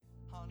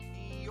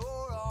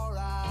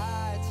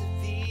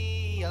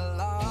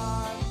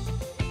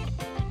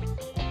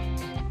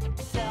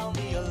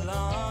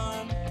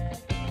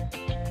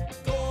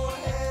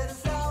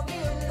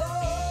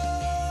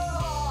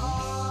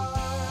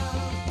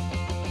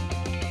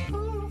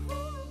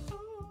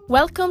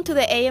Welcome to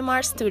the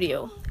AMR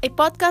Studio, a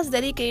podcast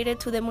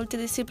dedicated to the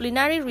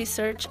multidisciplinary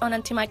research on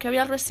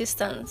antimicrobial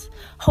resistance,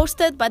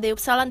 hosted by the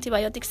Uppsala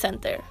Antibiotic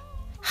Center.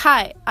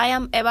 Hi, I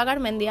am Eva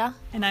Garmendia.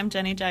 And I'm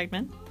Jenny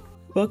Jagman.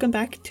 Welcome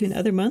back to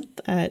another month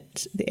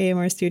at the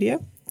AMR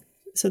Studio.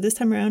 So this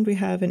time around, we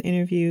have an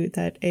interview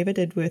that Eva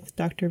did with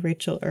Dr.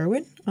 Rachel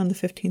Irwin on the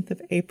 15th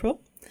of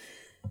April.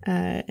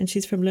 And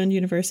she's from Lund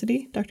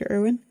University, Dr.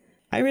 Irwin.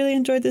 I really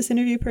enjoyed this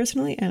interview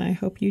personally, and I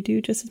hope you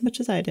do just as much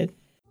as I did.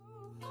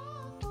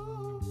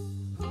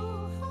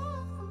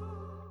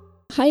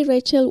 Hi,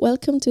 Rachel.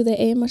 Welcome to the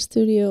AMR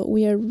Studio.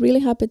 We are really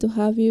happy to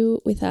have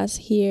you with us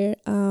here.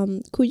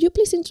 Could you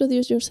please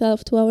introduce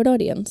yourself to our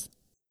audience?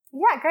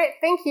 Yeah, great.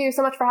 Thank you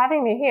so much for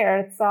having me here.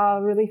 It's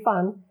really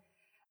fun.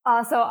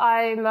 So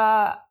I'm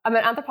an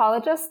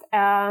anthropologist,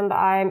 and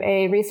I'm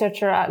a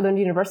researcher at Lund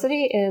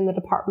University in the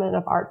Department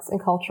of Arts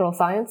and Cultural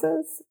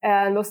Sciences.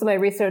 And most of my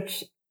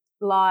research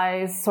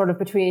lies sort of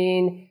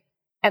between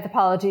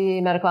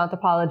anthropology, medical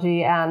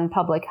anthropology, and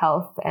public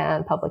health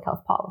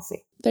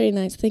policy. Very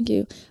nice, thank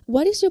you.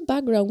 What is your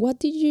background? What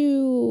did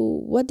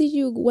you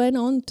went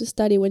on to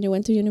study when you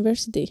went to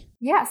university?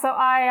 Yeah, so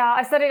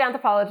I studied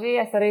anthropology.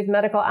 I studied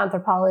medical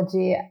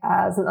anthropology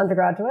as an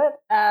undergraduate,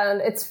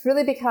 and it's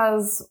really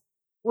because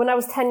when I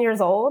was 10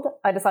 years old,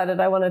 I decided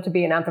I wanted to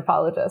be an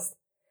anthropologist,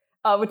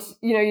 which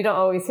you don't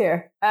always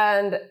hear.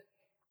 And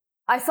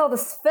I saw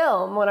this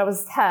film when I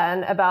was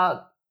 10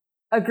 about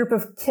a group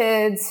of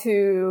kids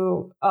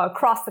who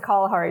crossed the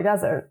Kalahari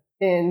Desert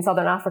in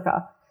southern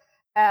Africa.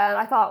 And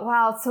I thought,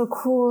 wow, it's so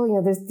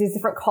cool. There's these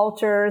different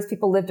cultures.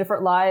 People live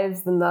different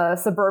lives than the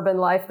suburban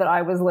life that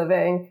I was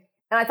living.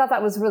 And I thought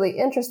that was really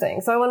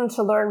interesting. So I wanted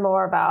to learn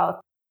more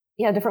about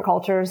different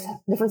cultures,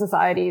 different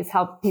societies,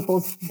 how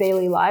people's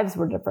daily lives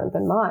were different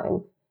than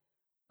mine.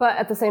 But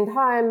at the same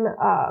time,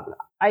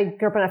 I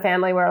grew up in a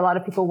family where a lot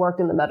of people worked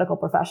in the medical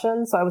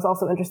profession. So I was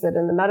also interested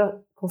in the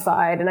medical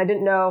side. And I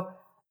didn't know,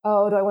 do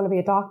I want to be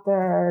a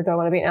doctor? Do I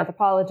want to be an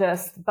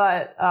anthropologist?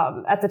 But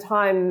at the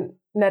time,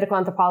 medical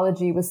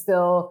anthropology was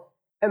still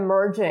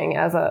emerging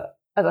as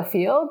a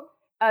field.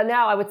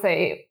 Now I would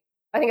say,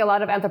 I think a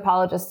lot of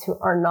anthropologists who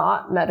are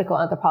not medical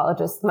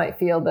anthropologists might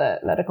feel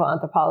that medical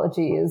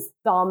anthropology is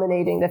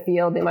dominating the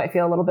field. They might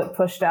feel a little bit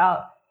pushed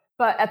out.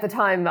 But at the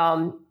time,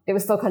 it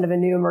was still kind of a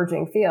new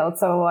emerging field.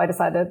 So I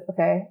decided,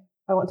 okay,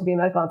 I want to be a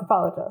medical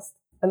anthropologist.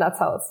 And that's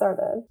how it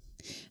started.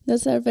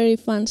 Those are very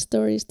fun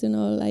stories to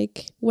know,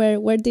 like where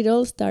did it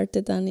all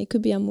started, and it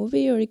could be a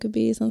movie or it could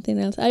be something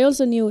else. I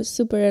also knew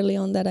super early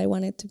on that I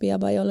wanted to be a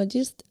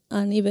biologist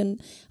and even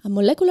a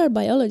molecular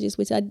biologist,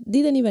 which I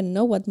didn't even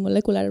know what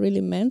molecular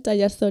really meant. I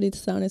just thought it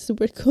sounded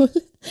super cool.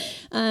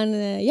 And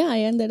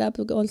I ended up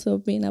also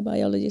being a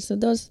biologist. So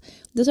those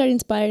are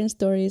inspiring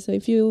stories. So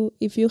if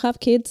you have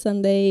kids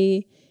and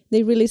they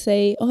really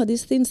say, oh,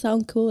 these things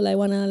sound cool, I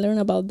want to learn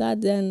about that,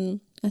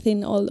 then I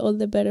think all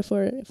the better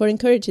for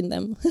encouraging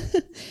them.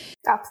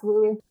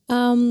 Absolutely.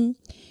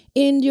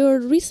 In your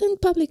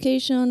recent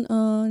publication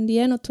on the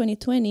end of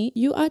 2020,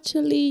 you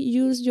actually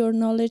used your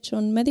knowledge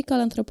on medical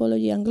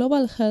anthropology and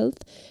global health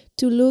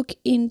to look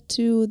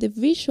into the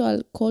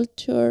visual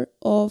culture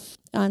of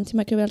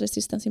antimicrobial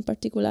resistance in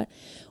particular.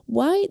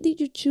 Why did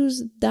you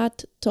choose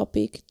that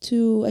topic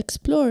to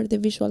explore the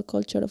visual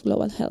culture of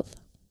global health?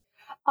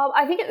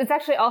 I think it's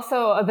actually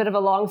also a bit of a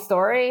long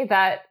story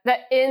that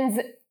ends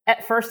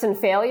at first in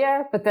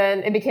failure, but then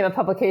it became a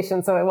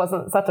publication, so it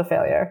wasn't such a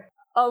failure.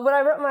 When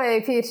I wrote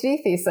my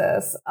PhD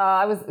thesis,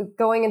 I was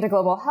going into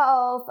global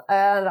health,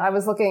 and I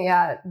was looking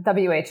at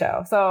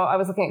WHO. So I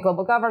was looking at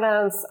global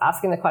governance,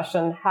 asking the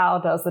question, how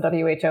does the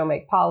WHO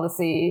make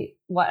policy?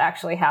 What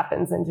actually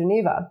happens in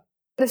Geneva?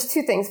 There's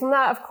two things from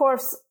that. Of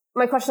course,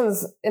 my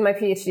questions in my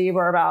PhD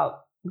were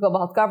about global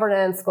health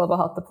governance, global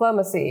health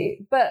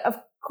diplomacy. But of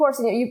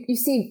course, you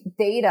see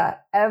data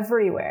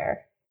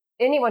everywhere.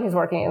 Anyone who's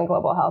working in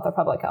global health or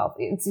public health,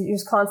 you're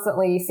just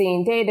constantly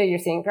seeing data, you're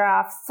seeing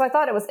graphs. So I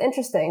thought it was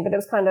interesting, but it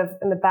was kind of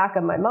in the back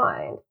of my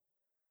mind.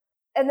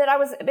 And then I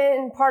was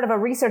in part of a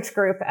research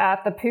group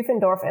at the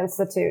Pufendorf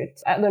Institute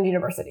at Lund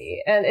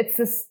University. And it's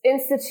this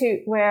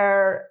institute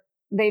where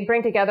they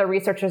bring together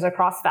researchers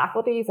across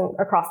faculties and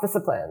across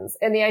disciplines.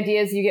 And the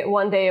idea is you get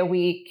 1 day a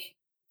week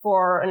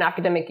for an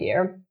academic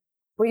year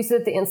where you sit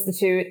at the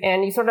institute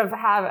and you sort of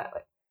have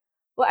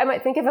what I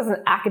might think of as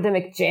an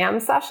academic jam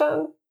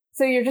session.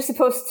 So you're just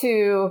supposed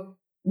to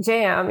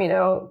jam,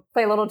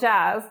 play a little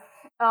jazz,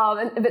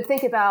 but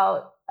think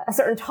about a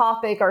certain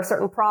topic or a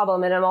certain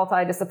problem in a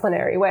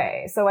multidisciplinary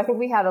way. So I think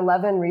we had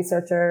 11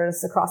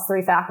 researchers across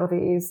 3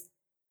 faculties,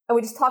 and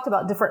we just talked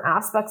about different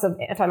aspects of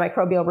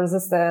antimicrobial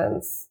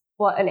resistance,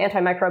 what an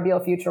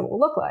antimicrobial future will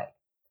look like.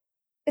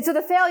 And so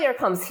the failure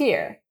comes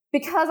here.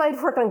 Because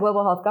I'd worked on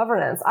global health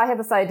governance, I had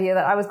this idea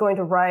that I was going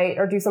to write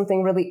or do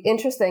something really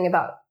interesting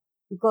about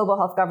global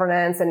health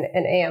governance and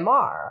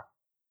AMR.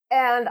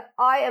 And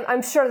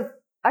I'm sure,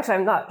 actually,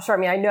 I'm not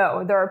sure. I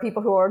know there are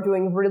people who are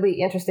doing really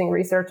interesting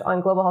research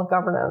on global health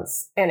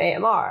governance and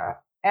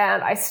AMR.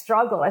 And I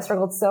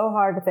struggled so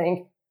hard to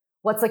think,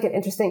 what's like an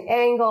interesting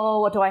angle?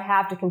 What do I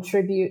have to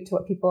contribute to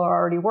what people are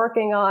already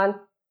working on?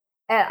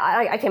 And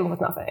I came up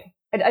with nothing.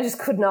 I just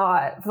could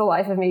not, for the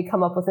life of me,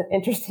 come up with an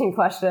interesting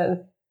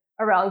question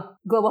around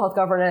global health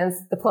governance,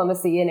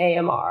 diplomacy, and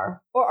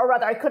AMR. Or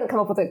rather, I couldn't come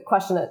up with a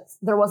question that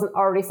there wasn't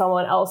already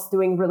someone else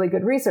doing really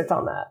good research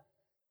on that.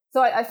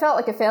 So I felt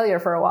like a failure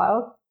for a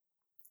while.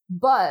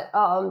 But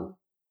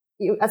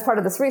as part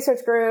of this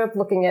research group,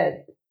 looking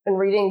at and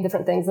reading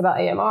different things about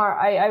AMR,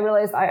 I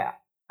realized I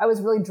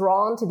was really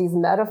drawn to these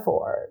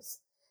metaphors.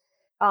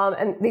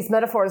 And these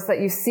metaphors that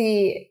you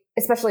see,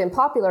 especially in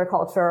popular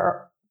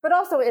culture, but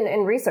also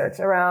in research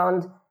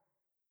around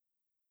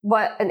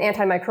what an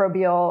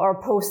antimicrobial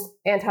or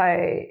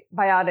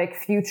post-antibiotic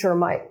future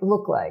might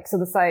look like. So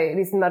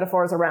these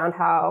metaphors around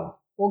how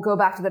we'll go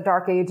back to the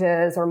dark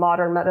ages or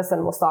modern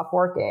medicine will stop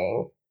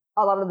working.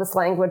 A lot of this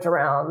language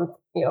around,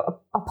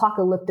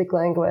 apocalyptic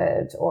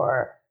language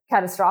or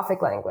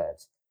catastrophic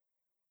language.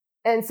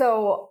 And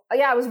so,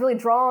 I was really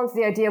drawn to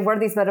the idea of where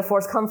these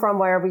metaphors come from,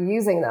 why are we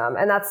using them?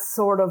 And that's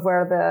sort of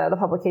where the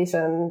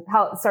publication,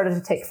 how it started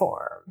to take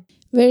form.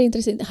 Very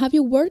interesting. Have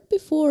you worked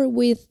before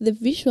with the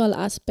visual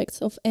aspects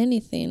of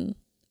anything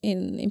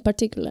in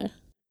particular?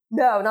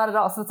 No, not at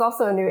all. So it's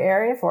also a new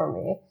area for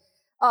me.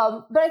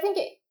 But I think,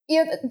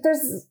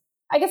 there's,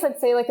 I guess I'd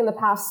say like in the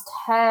past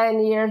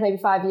 10 years, maybe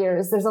 5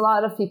 years, there's a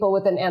lot of people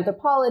within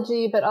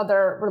anthropology, but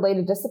other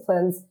related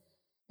disciplines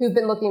who've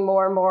been looking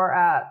more and more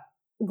at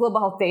global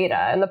health data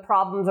and the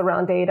problems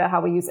around data,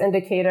 how we use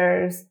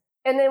indicators.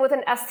 And then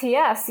within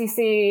STS, you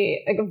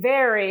see like a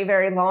very,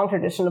 very long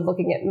tradition of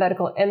looking at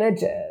medical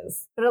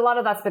images. But a lot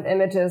of that's been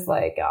images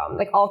like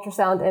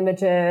ultrasound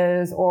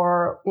images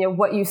or,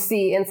 what you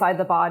see inside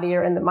the body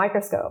or in the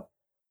microscope.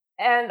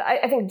 And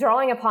I think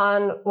drawing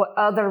upon what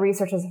other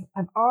researchers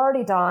have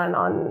already done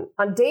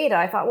on data,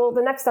 I thought, well,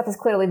 the next step is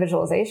clearly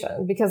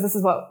visualization, because this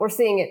is what we're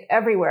seeing it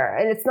everywhere.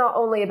 And it's not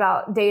only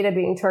about data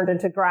being turned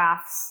into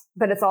graphs,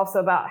 but it's also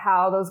about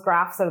how those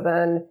graphs are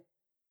then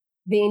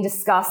being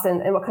discussed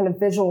and what kind of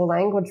visual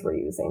language we're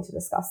using to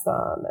discuss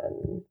them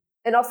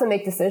and also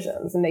make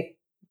decisions and make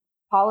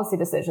policy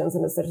decisions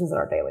and decisions in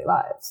our daily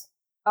lives.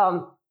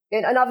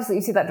 And obviously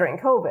you see that during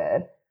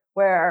COVID,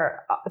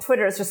 where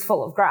Twitter is just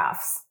full of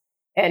graphs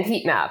and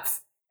heat maps,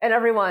 and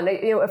everyone,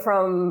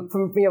 from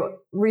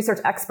research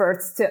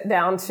experts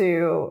down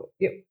to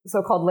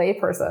so-called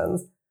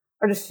laypersons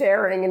are just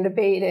sharing and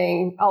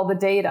debating all the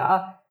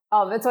data.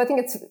 And so I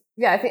think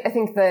I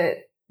think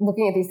that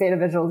looking at these data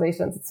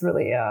visualizations, it's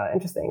really an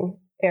interesting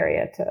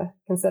area to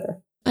consider.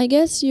 I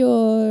guess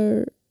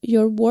your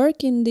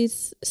work in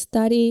this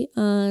study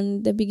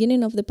and the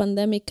beginning of the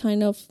pandemic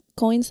kind of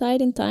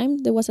coincide in time.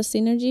 There was a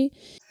synergy.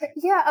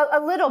 Yeah, a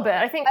little bit.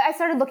 I think I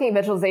started looking at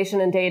visualization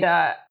and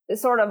data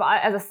sort of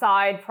as a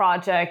side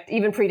project,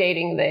 even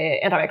predating the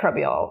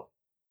antimicrobial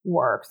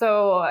work.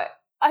 So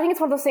I think it's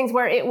one of those things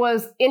where it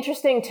was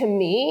interesting to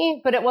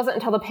me, but it wasn't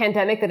until the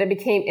pandemic that it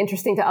became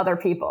interesting to other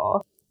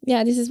people.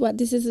 Yeah, this is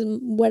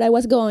where I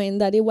was going,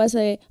 that it was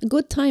a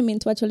good timing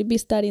to actually be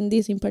studying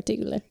this in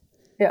particular.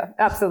 Yeah,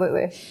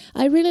 absolutely.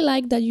 I really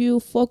like that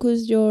you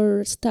focus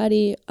your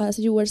study, as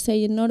you were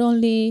saying, not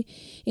only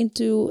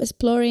into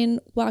exploring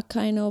what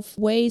kind of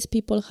ways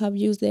people have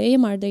used the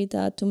AMR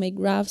data to make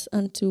graphs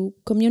and to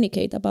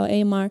communicate about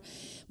AMR,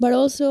 but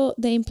also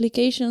the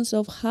implications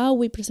of how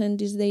we present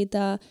this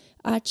data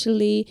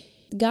actually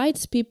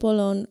guides people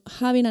on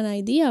having an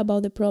idea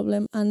about the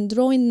problem and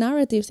drawing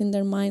narratives in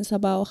their minds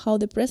about how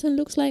the present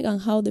looks like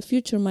and how the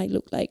future might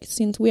look like,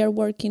 since we are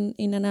working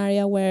in an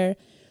area where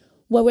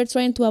what we're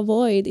trying to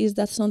avoid is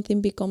that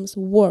something becomes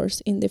worse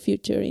in the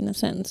future, in a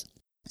sense.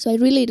 So I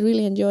really,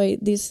 really enjoy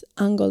this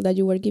angle that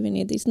you were giving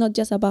it. It's not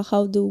just about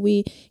how do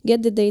we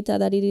get the data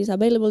that it is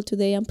available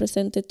today and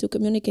presented to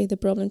communicate the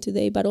problem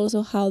today, but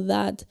also how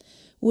that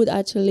would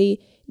actually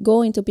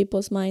go into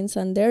people's minds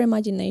and their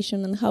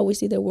imagination, and how we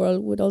see the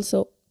world would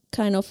also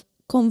kind of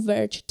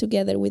converge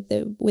together with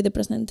the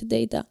presented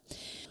data.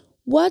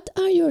 What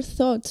are your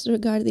thoughts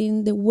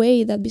regarding the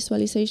way that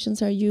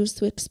visualizations are used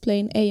to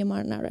explain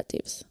AMR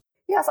narratives?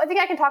 Yes, I think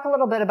I can talk a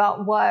little bit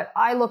about what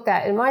I looked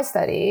at in my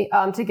study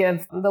to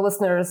give the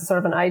listeners sort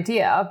of an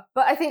idea.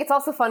 But I think it's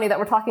also funny that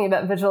we're talking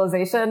about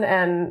visualization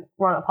and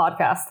we're on a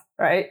podcast,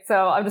 right?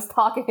 So I'm just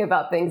talking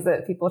about things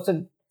that people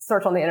should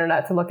search on the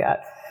internet to look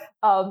at.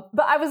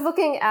 But I was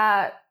looking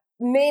at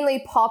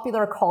mainly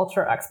popular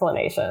culture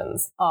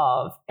explanations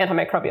of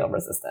antimicrobial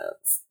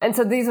resistance. And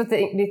so these would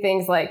be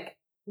things like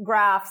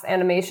graphs,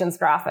 animations,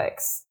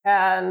 graphics.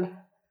 And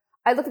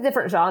I looked at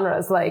different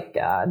genres, like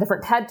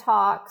different TED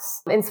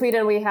Talks. In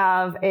Sweden, we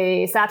have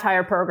a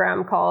satire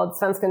program called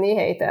Svenska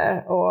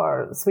Nyheter,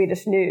 or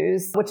Swedish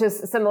News, which is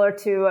similar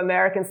to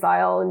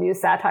American-style news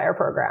satire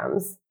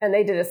programs. And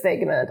they did a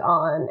segment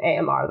on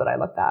AMR that I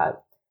looked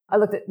at. I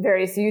looked at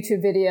various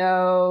YouTube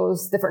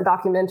videos, different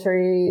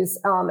documentaries,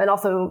 and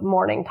also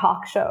morning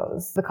talk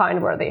shows, the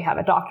kind where they have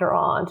a doctor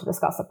on to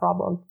discuss a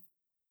problem.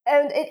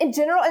 And in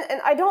general,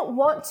 and I don't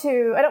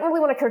really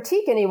want to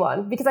critique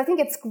anyone, because I think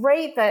it's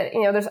great that,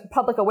 there's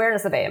public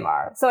awareness of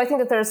AMR. So I think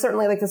that there's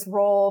certainly like this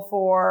role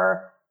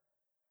for,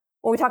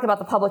 when we talk about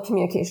the public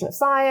communication of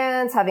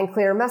science, having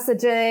clear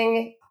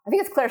messaging. I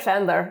think it's Claire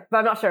Chandler, but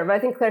I'm not sure. But I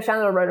think Claire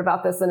Chandler wrote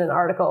about this in an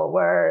article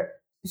where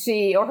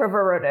she, or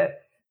whoever wrote it,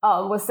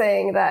 was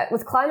saying that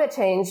with climate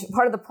change,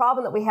 part of the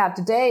problem that we have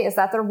today is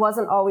that there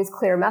wasn't always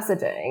clear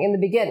messaging in the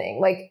beginning.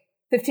 Like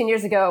 15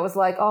 years ago, it was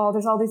like, oh,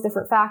 there's all these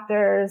different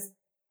factors.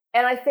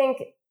 And I think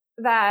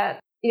that,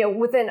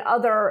 within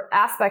other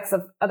aspects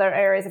of other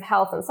areas of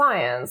health and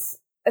science,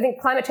 I think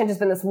climate change has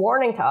been this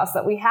warning to us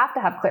that we have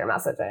to have clear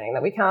messaging,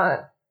 that we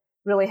can't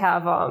really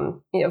have,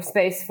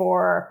 space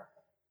for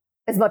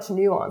as much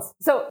nuance.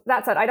 So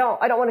that said, I don't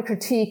want to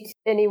critique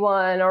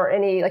anyone or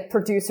any like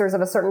producers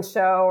of a certain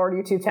show or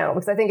YouTube channel,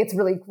 because I think it's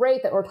really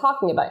great that we're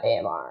talking about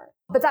AMR.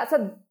 But that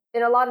said,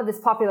 in a lot of this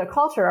popular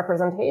culture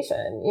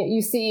representation,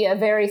 you see a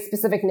very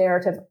specific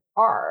narrative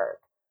arc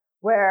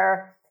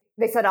where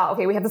they said, oh,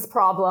 okay, we have this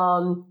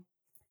problem,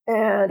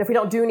 and if we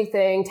don't do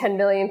anything, 10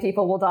 million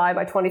people will die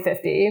by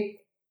 2050.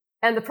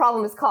 And the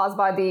problem is caused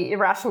by the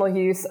irrational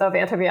use of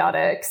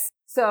antibiotics.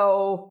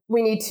 So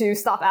we need to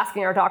stop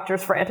asking our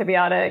doctors for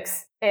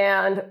antibiotics.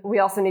 And we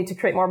also need to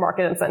create more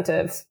market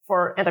incentives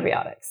for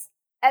antibiotics.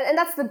 And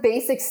that's the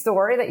basic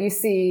story that you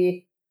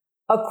see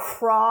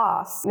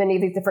across many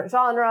of these different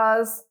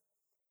genres.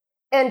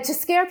 And to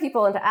scare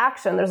people into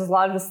action, there's a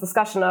lot of this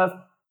discussion of,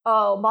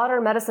 oh,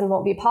 modern medicine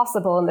won't be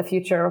possible in the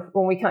future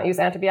when we can't use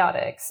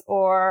antibiotics,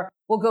 or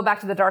we'll go back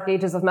to the dark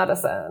ages of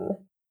medicine.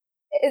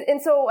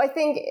 And so I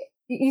think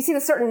you see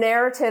the certain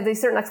narrative, these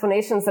certain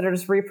explanations that are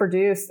just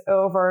reproduced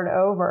over and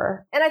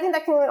over. And I think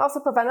that can also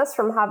prevent us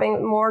from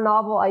having more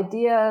novel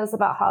ideas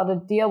about how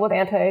to deal with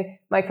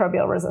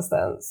antimicrobial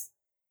resistance.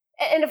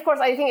 And of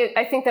course, I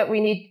think that we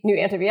need new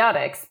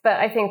antibiotics, but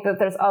I think that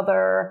there's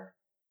other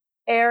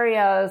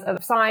areas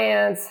of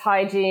science,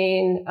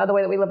 hygiene, the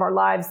way that we live our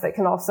lives that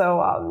can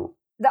also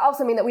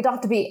mean that we don't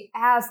have to be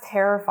as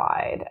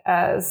terrified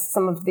as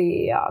some of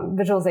the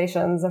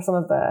visualizations or some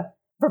of the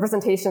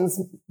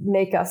representations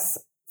make us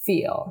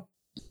feel.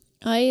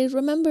 I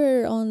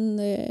remember on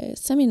the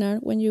seminar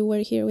when you were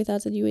here with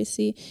us at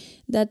UAC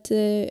that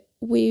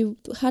we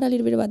had a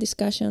little bit of a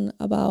discussion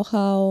about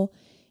how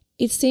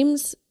it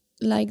seems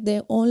like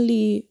the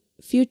only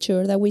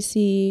future that we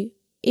see,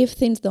 if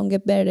things don't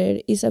get better,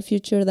 is a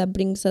future that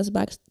brings us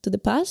back to the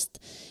past.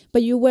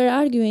 But you were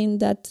arguing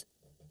that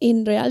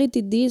in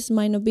reality this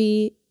might not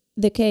be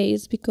the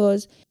case,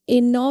 because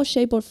in no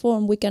shape or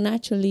form we can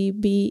actually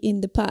be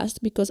in the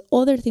past, because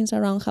other things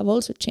around have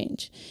also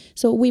changed.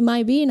 So we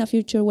might be in a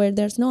future where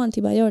there's no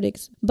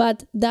antibiotics,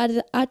 but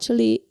that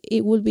actually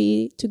it will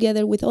be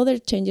together with other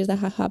changes that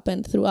have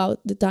happened throughout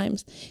the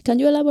times. Can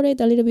you elaborate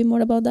a little bit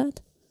more about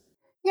that?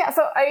 Yeah,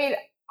 so I mean,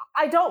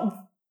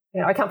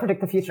 I can't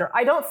predict the future.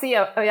 I don't see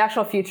an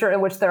actual future in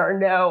which there are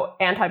no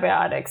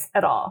antibiotics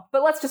at all.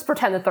 But let's just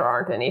pretend that there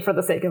aren't any for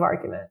the sake of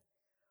argument.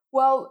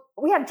 Well,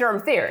 we have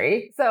germ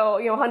theory. So,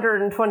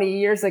 120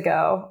 years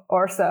ago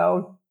or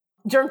so,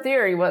 germ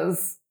theory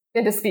was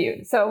in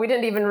dispute. So we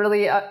didn't even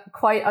really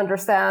quite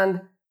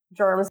understand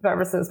germs,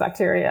 viruses,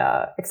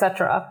 bacteria,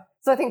 etc.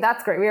 So I think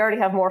that's great. We already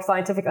have more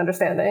scientific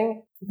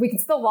understanding. We can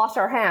still wash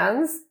our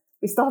hands.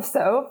 We still have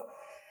soap.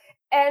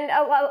 And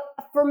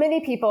for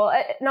many people,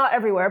 not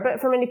everywhere, but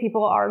for many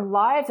people, our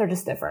lives are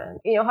just different.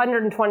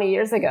 120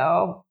 years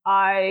ago,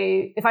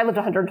 if I lived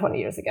 120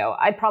 years ago,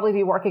 I'd probably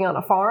be working on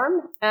a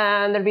farm,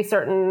 and there'd be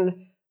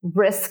certain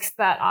risks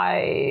that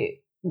I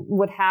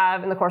would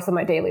have in the course of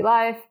my daily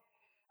life.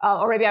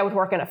 Or maybe I would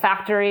work in a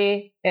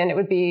factory, and it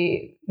would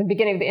be the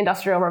beginning of the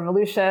Industrial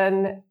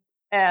Revolution,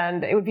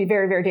 and it would be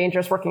very, very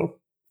dangerous working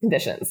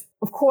conditions.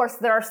 Of course,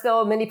 there are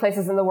still many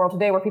places in the world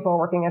today where people are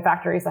working in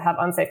factories that have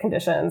unsafe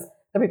conditions.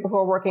 The people who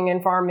are working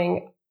in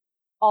farming,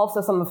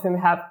 also some of whom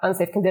have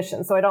unsafe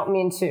conditions. So I don't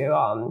mean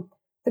to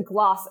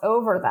gloss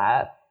over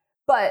that.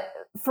 But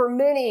for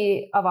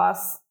many of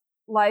us,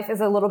 life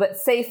is a little bit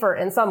safer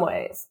in some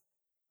ways.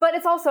 But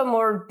it's also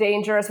more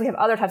dangerous. We have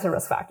other types of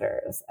risk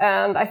factors.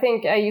 And I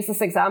think I use this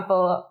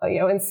example,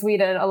 in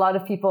Sweden, a lot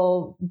of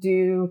people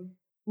do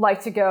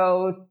like to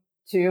go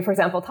to, for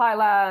example,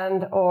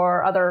 Thailand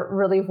or other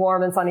really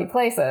warm and sunny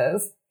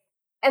places.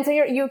 And so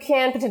you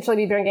can potentially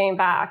be bringing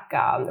back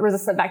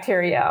resistant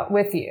bacteria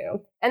with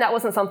you. And that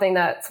wasn't something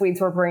that Swedes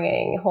were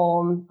bringing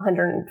home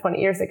 120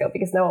 years ago,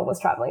 because no one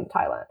was traveling to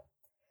Thailand.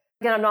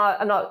 Again,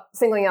 I'm not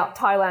singling out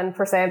Thailand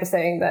per se. I'm just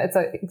saying that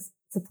it's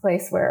a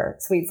place where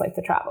Swedes like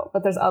to travel.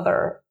 But there's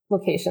other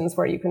locations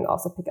where you can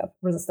also pick up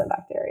resistant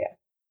bacteria.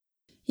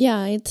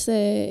 Yeah, it's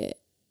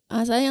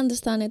as I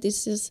understand it,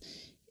 it's just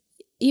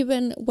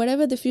even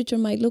whatever the future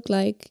might look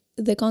like,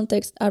 the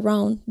context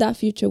around that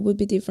future would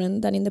be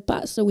different than in the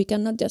past. So we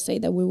cannot just say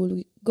that we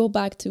will go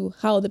back to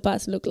how the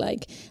past looked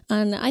like.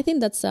 And I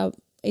think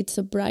it's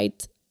a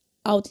bright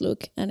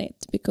outlook on it,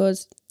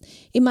 because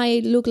it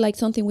might look like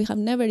something we have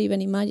never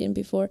even imagined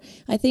before.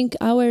 I think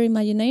our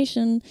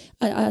imagination,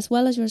 as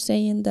well as you're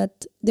saying,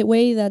 that the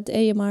way that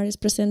AMR is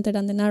presented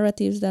and the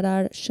narratives that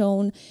are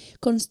shown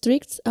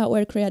constricts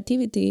our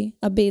creativity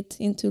a bit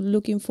into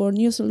looking for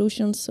new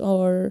solutions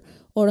or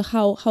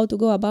how to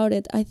go about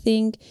it. I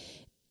think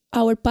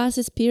our past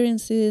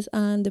experiences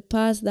and the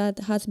past that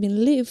has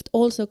been lived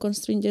also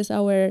constrains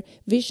our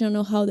vision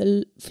of how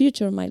the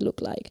future might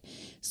look like.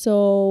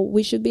 So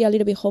we should be a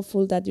little bit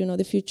hopeful that,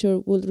 the future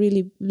will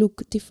really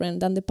look different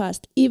than the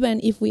past,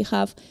 even if we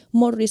have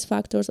more risk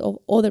factors of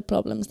other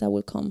problems that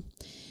will come.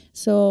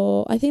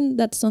 So I think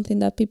that's something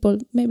that people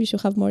maybe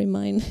should have more in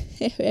mind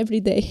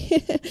every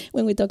day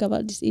when we talk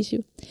about this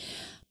issue.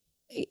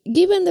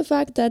 Given the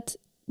fact that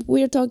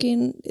we're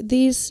talking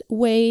this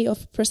way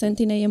of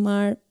presenting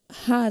AMR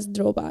has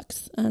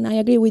drawbacks, and I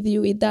agree with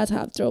you, it does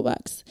have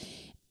drawbacks.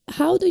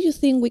 How do you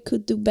think we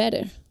could do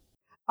better?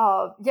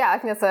 I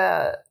think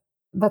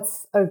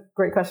that's a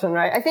great question,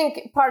 right? I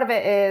think part of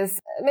it is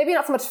maybe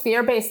not so much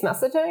fear-based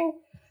messaging,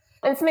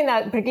 and something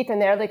that Brigitte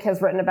Nerlich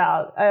has written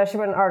about. She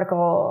wrote an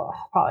article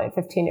probably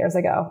 15 years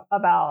ago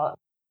about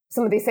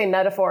some of these same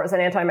metaphors in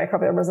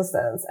antimicrobial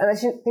resistance, and I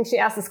think she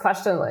asked this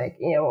question, like,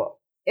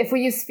 if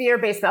we use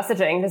fear-based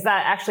messaging, does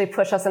that actually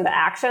push us into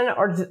action,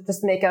 or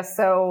just make us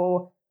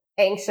so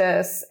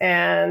anxious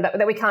and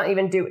that we can't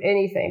even do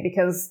anything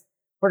because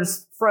we're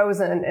just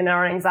frozen in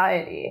our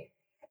anxiety?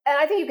 And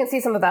I think you can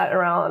see some of that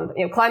around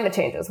climate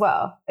change as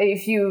well.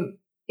 If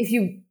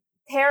you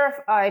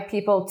terrify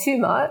people too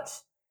much,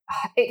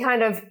 it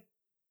kind of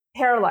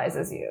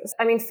paralyzes you.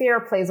 I mean, fear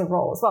plays a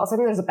role as well. So I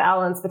think there's a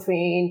balance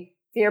between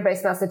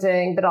fear-based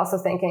messaging, but also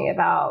thinking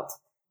about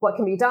what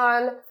can be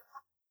done.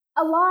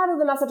 A lot of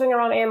the messaging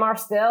around AMR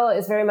still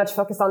is very much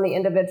focused on the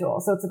individual.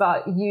 So it's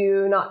about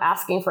you not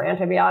asking for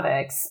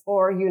antibiotics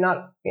or you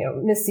not,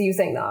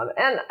 misusing them.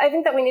 And I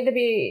think that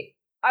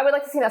I would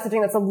like to see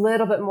messaging that's a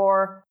little bit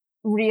more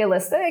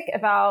realistic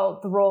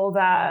about the role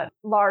that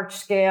large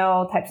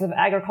scale types of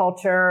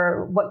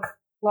agriculture, what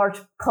large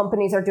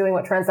companies are doing,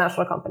 what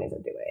transnational companies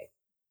are doing.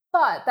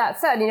 But that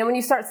said, when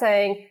you start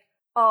saying,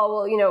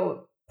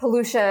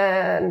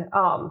 pollution,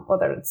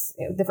 whether it's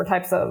different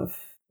types of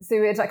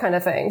sewage, that kind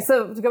of thing.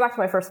 So to go back to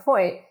my first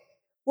point,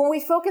 when we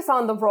focus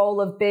on the role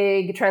of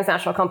big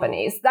transnational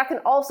companies, that can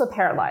also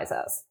paralyze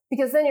us,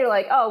 because then you're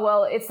like, oh,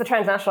 well, it's the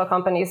transnational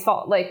company's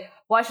fault. Like,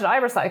 why should I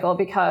recycle?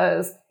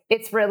 Because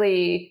it's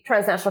really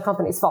transnational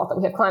companies' fault that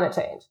we have climate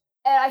change.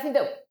 And I think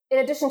that in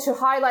addition to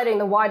highlighting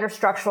the wider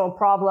structural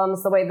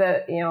problems, the way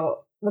that,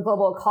 the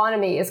global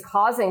economy is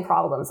causing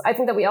problems, I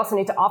think that we also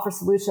need to offer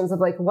solutions of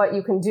like what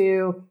you can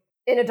do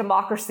in a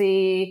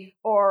democracy,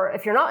 or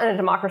if you're not in a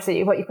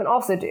democracy, what you can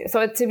also do.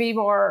 So to be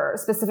more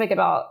specific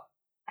about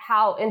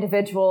how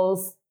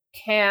individuals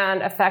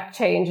can affect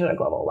change at a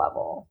global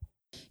level.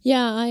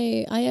 Yeah,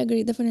 I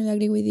agree, definitely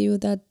agree with you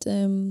that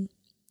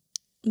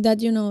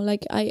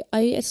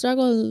I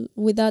struggle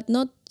with that,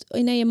 not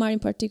in AMR in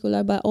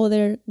particular, but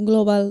other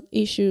global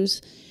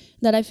issues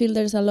that I feel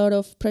there's a lot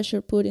of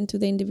pressure put into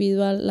the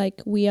individual,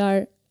 like we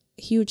are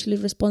hugely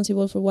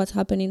responsible for what's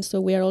happening,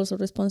 so we are also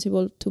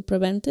responsible to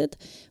prevent it.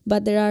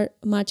 But there are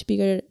much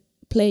bigger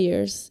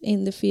players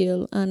in the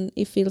field, and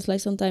it feels like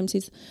sometimes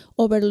it's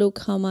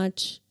overlooked how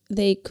much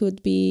they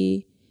could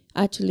be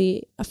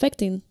actually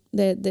affecting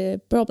the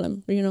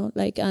problem,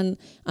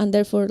 and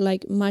therefore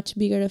like much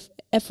bigger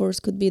efforts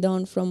could be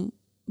done from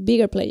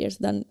bigger players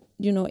than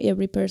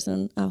every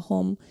person at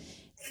home.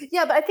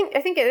 Yeah, but I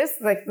think it is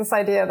like this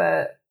idea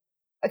that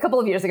a couple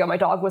of years ago my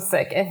dog was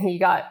sick and he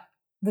got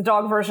the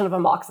dog version of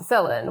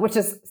amoxicillin, which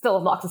is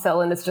still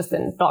amoxicillin, it's just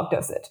in dog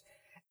dosage.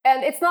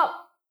 And it's not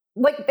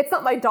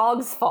my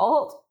dog's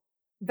fault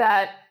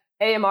that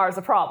AMR is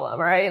a problem,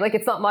 right? Like,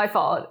 it's not my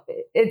fault.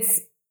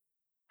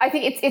 I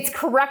think it's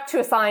correct to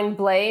assign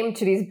blame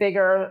to these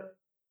bigger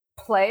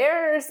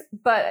players,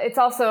 but it's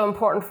also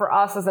important for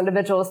us as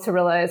individuals to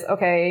realize,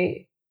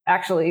 okay,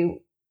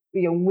 actually,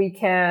 we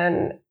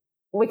can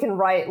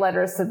write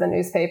letters to the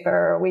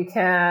newspaper. We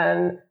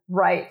can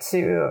write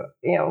to,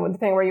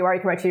 depending where you are, you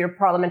can write to your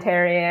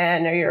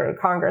parliamentarian or your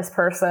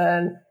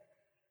congressperson.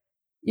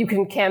 You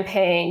can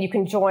campaign, you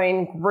can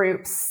join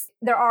groups.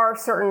 There are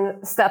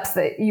certain steps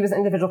that you as an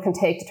individual can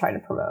take to try to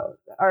promote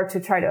or to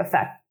try to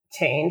affect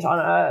change on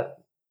a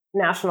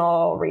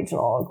national,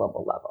 regional,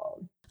 global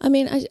level. I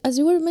mean, as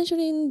you were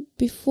mentioning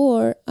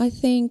before, I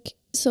think,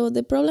 so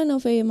the problem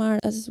of AMR,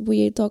 as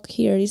we talk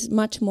here, is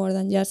much more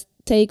than just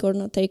take or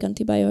not take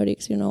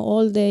antibiotics.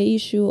 All the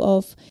issue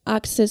of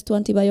access to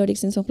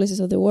antibiotics in some places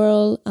of the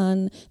world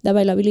and the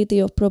availability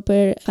of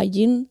proper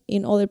hygiene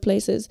in other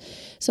places.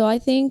 So I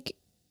think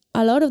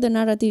a lot of the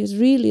narrative is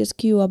really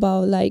skew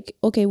about like,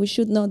 okay, we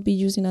should not be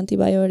using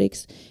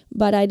antibiotics,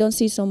 but I don't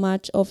see so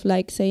much of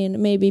like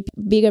saying maybe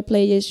bigger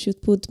players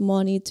should put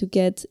money to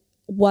get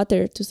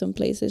water to some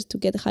places, to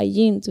get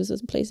hygiene to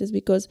some places,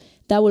 because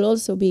that will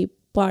also be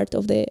part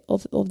of the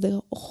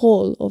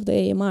whole of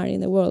the AMR in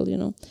the world,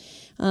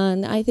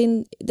 And I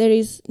think there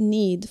is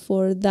need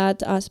for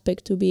that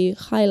aspect to be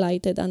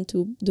highlighted and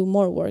to do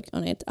more work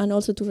on it, and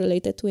also to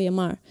relate it to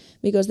AMR,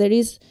 because there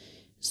is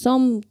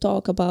some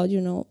talk about,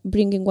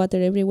 bringing water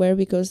everywhere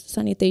because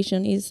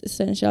sanitation is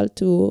essential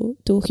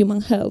to human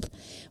health.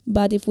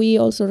 But if we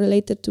also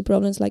relate it to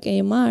problems like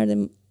AMR,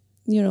 then,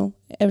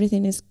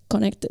 everything is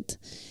connected.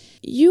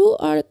 You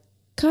are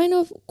kind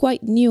of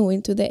quite new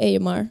into the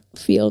AMR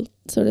field,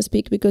 so to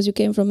speak, because you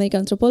came from medical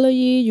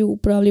anthropology, you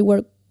probably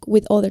worked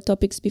with other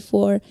topics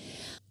before.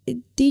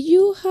 Did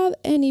you have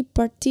any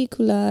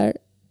particular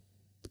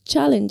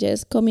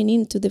challenges coming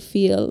into the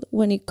field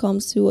when it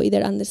comes to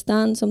either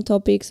understand some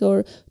topics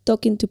or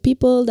talking to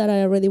people that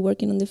are already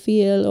working on the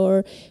field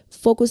or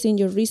focusing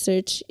your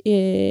research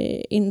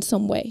in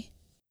some way?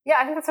 Yeah,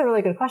 I think that's a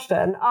really good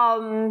question.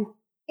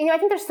 I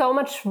think there's so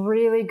much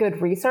really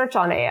good research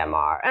on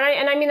AMR.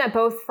 And I mean that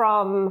both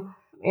from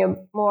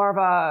more of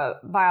a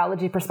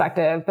biology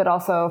perspective, but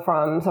also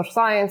from social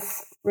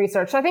science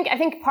research. So I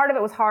think part of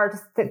it was hard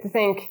to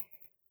think,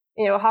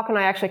 how can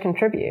I actually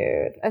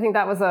contribute? I think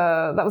that was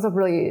a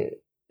really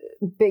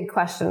big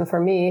question for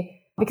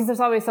me, because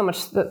there's always so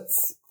much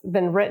that's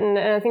been written,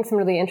 and I think some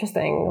really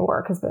interesting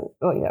work has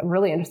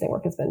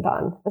been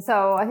done.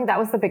 So I think that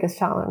was the biggest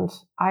challenge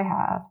I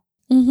had.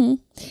 Mm-hmm.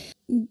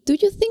 Do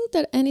you think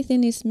that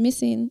anything is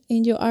missing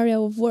in your area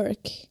of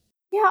work?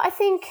 Yeah, I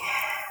think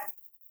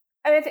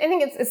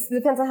it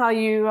depends on how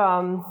you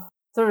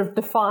sort of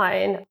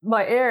define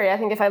my area. I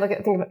think if I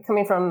think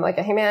coming from like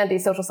a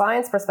humanities, social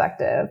science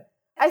perspective,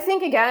 I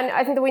think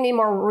that we need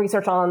more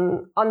research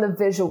on the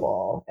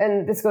visual,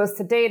 and this goes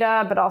to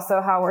data, but also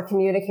how we're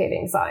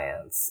communicating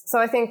science. So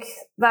I think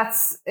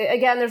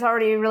there's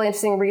already really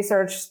interesting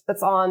research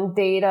that's on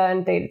data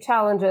and data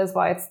challenges,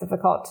 why it's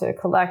difficult to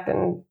collect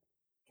and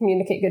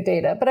communicate good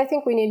data. But I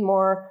think we need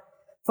more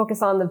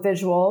focus on the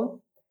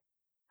visual.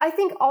 I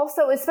think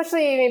also,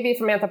 especially maybe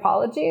from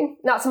anthropology,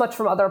 not so much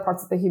from other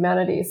parts of the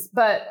humanities,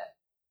 but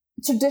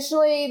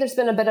traditionally there's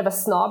been a bit of a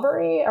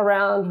snobbery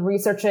around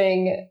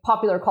researching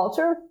popular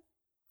culture.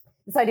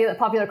 This idea that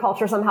popular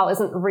culture somehow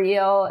isn't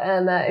real,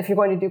 and that if you're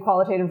going to do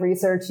qualitative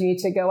research, you need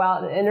to go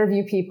out and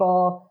interview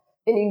people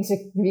and you need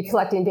to be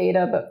collecting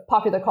data, but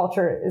popular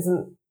culture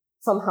isn't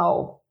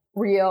somehow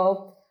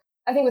real.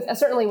 I think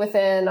certainly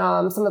within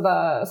some of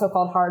the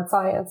so-called hard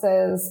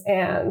sciences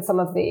and some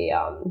of the,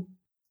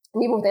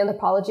 even with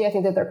anthropology, I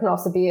think that there can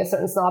also be a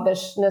certain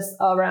snobbishness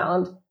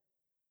around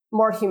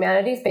more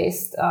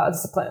humanities-based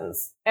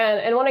disciplines.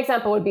 And one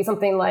example would be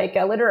something like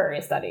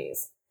literary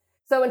studies.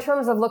 So in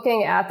terms of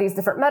looking at these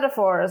different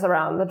metaphors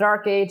around the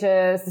Dark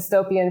Ages,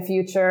 dystopian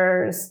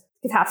futures,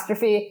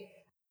 catastrophe,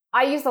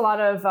 I used a lot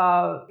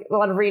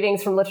of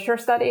readings from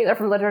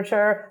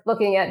literature,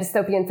 looking at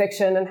dystopian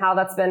fiction and how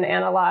that's been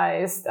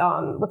analyzed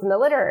within the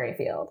literary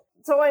field.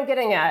 So what I'm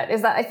getting at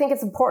is that I think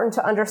it's important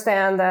to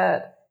understand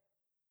that,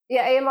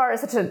 AMR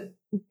is such a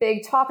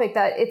big topic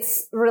that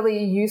it's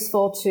really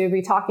useful to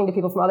be talking to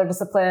people from other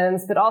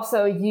disciplines, but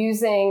also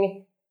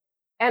using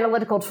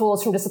analytical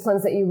tools from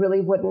disciplines that you really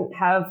wouldn't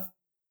have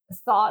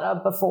thought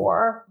of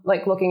before,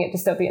 like looking at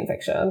dystopian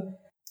fiction,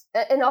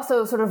 and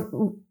also sort of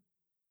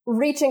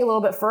reaching a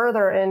little bit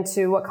further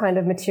into what kind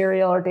of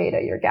material or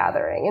data you're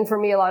gathering. And for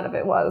me, a lot of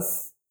it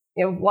was,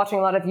 watching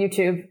a lot of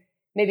YouTube.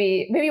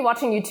 Maybe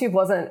watching YouTube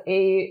wasn't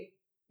a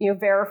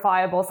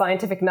verifiable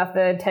scientific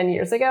method 10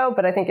 years ago,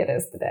 but I think it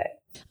is today.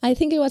 I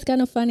think it was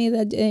kind of funny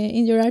that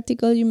in your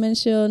article you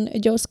mentioned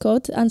Joe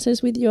Scott,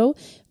 Answers with Joe,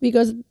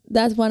 because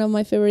that's one of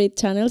my favorite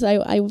channels.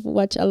 I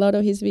watch a lot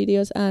of his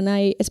videos, and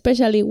I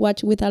especially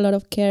watch with a lot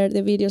of care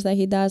the videos that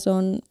he does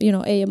on,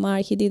 AMR.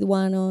 He did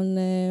one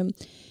on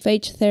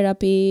phage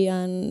therapy,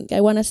 and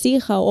I want to see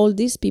how all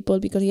these people,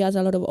 because he has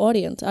a lot of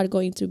audience, are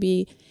going to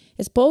be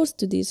exposed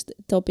to this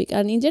topic.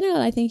 And in general,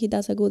 I think he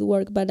does a good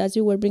work, but as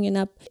you were bringing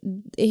up,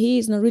 he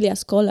is not really a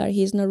scholar,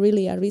 he's not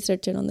really a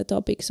researcher on the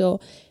topic, so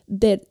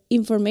the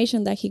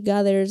information that he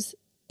gathers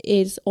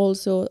is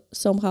also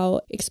somehow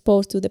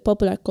exposed to the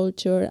popular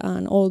culture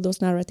and all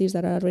those narratives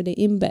that are already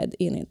embedded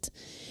in it.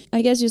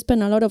 I guess you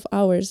spend a lot of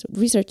hours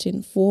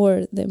researching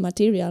for the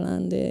material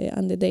and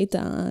the data,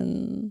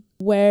 and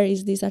where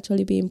is this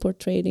actually being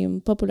portrayed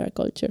in popular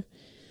culture.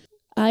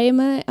 I am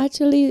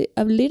actually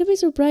a little bit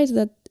surprised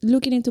that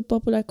looking into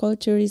popular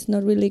culture is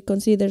not really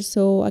considered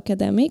so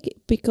academic,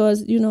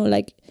 because,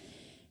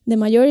 the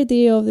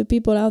majority of the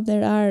people out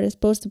there are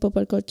exposed to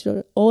popular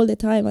culture all the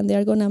time, and they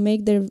are going to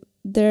make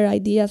their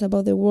ideas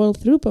about the world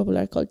through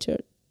popular culture.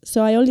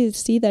 So I only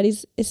see that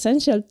it's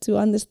essential to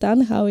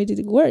understand how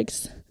it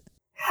works.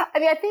 I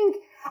mean, I think,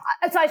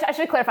 so I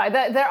should clarify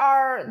that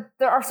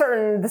there are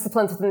certain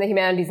disciplines within the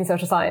humanities and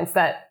social science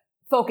that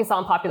focus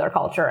on popular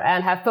culture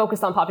and have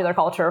focused on popular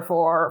culture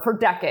for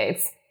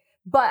decades.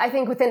 But I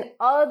think within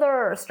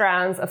other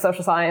strands of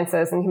social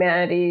sciences and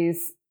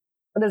humanities,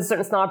 there's a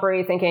certain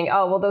snobbery thinking,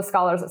 oh, well, those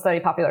scholars that study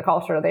popular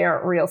culture, they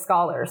aren't real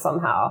scholars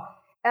somehow.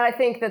 And I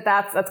think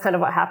that's kind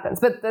of what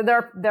happens. But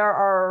there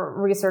are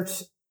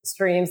research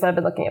streams that have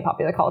been looking at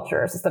popular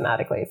culture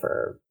systematically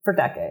for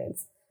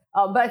decades.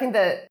 But I think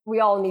that we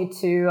all need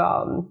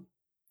to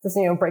just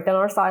break down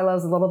our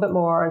silos a little bit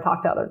more and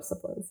talk to other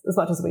disciplines as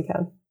much as we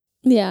can.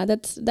 Yeah,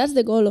 that's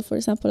the goal of, for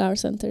example, our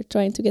center,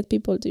 trying to get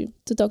people to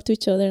talk to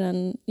each other.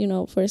 And,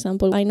 for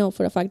example, I know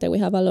for a fact that we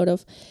have a lot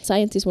of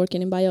scientists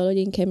working in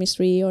biology, in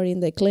chemistry, or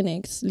in the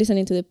clinics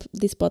listening to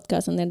this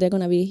podcast, and then they're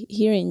going to be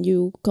hearing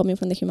you coming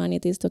from the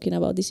humanities talking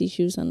about these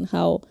issues and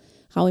how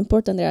how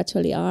important they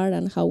actually are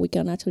and how we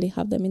can actually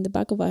have them in the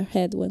back of our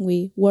head when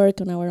we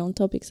work on our own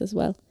topics as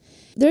well.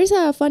 There is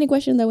a funny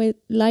question that we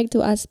like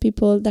to ask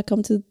people that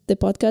come to the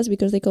podcast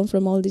because they come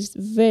from all these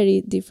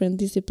very different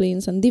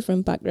disciplines and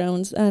different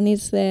backgrounds. And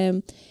it's,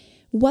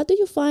 what do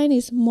you find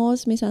is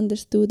most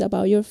misunderstood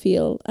about your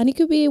field? And it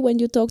could be when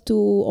you talk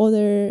to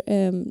other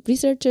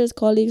researchers,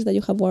 colleagues that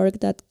you have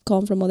worked that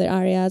come from other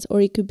areas, or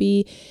it could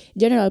be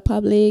general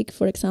public.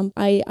 For example,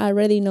 I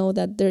already know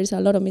that there is a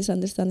lot of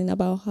misunderstanding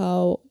about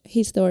how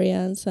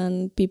historians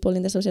and people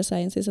in the social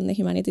sciences and the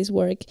humanities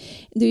work.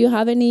 Do you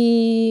have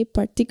any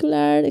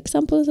particular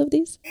examples of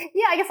this?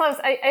 Yeah, I guess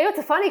I know it's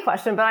a funny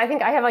question, but I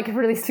think I have like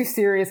really two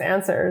serious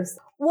answers.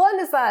 One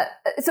is that,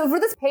 so for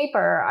this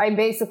paper, I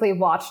basically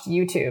watched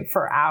YouTube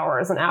for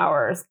hours and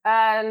hours.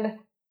 And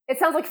it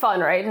sounds like fun,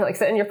 right? Like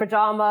sit in your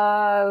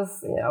pajamas,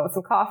 with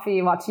some coffee,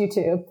 watch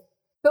YouTube.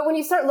 But when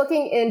you start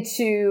looking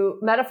into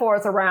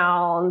metaphors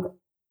around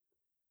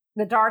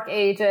the Dark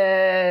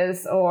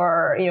Ages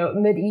or,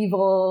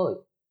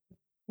 medieval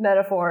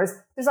metaphors,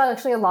 there's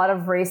actually a lot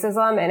of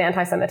racism and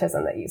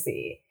anti-Semitism that you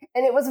see.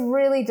 And it was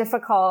really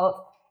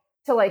difficult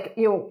to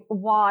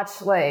watch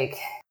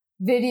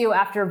video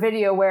after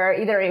video where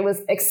either it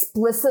was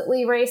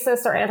explicitly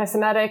racist or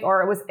anti-Semitic,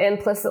 or it was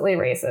implicitly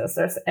racist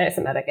or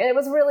anti-Semitic. And it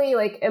was really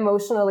it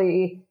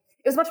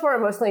was much more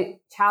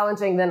emotionally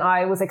challenging than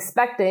I was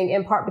expecting,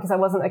 in part because I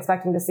wasn't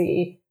expecting to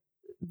see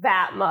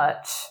that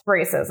much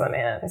racism and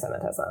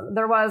anti-Semitism.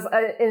 There was,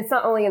 it's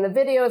not only in the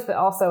videos, but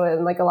also in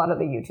a lot of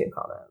the YouTube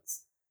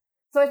comments.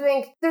 So I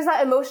think there's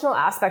that emotional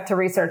aspect to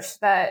research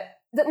that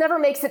never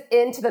makes it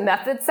into the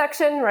method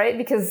section, right?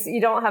 Because you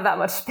don't have that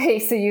much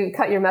space, so you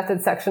cut your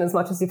method section as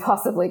much as you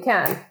possibly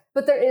can.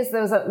 But there is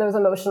those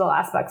emotional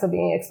aspects of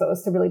being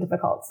exposed to really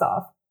difficult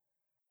stuff.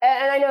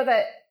 And I know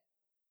that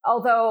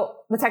although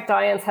the tech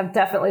giants have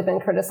definitely been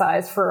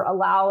criticized for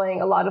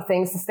allowing a lot of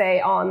things to stay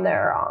on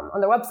their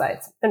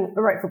websites, and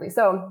rightfully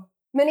so,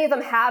 many of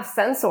them have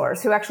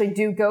censors who actually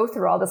do go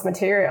through all this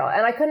material.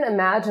 And I couldn't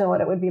imagine what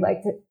it would be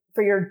like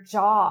for your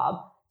job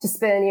to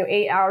spend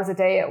 8 hours a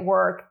day at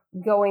work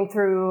going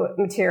through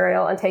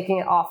material and taking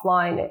it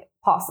offline,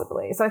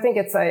 possibly. So I think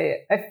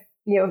I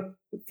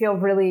feel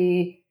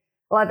really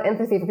a lot of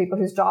empathy for people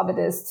whose job it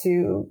is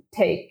to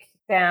take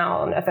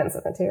down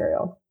offensive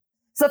material.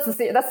 So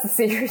that's the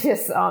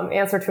serious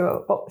answer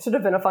to what should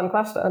have been a fun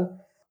question.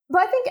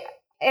 But I think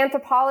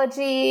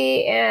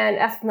anthropology and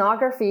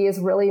ethnography is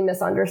really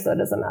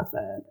misunderstood as a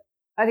method.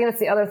 I think that's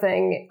the other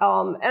thing.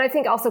 And I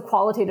think also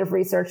qualitative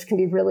research can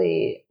be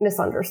really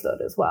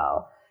misunderstood as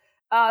well.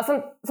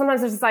 Sometimes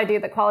there's this idea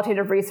that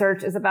qualitative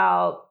research is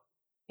about,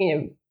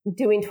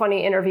 doing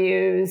 20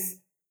 interviews,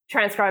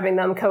 transcribing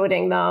them,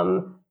 coding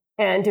them,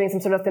 and doing some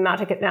sort of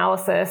thematic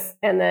analysis,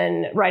 and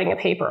then writing a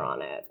paper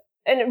on it.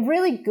 And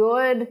really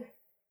good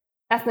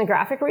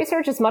ethnographic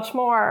research is much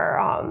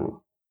more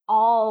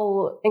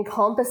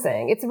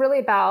all-encompassing. It's really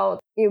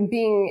about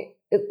living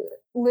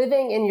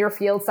in your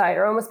field site,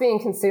 or almost being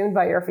consumed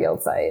by your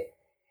field site.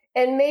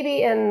 And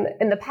maybe in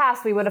the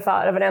past, we would have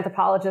thought of an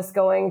anthropologist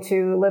going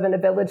to live in a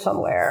village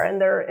somewhere,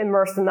 and they're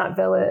immersed in that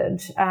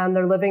village, and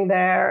they're living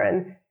there,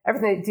 and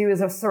everything they do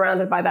is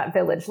surrounded by that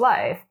village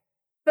life.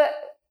 But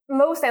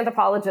most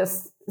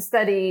anthropologists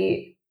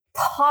study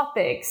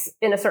topics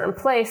in a certain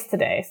place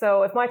today.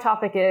 So if my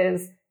topic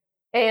is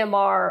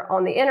AMR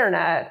on the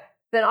internet,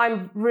 then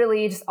I'm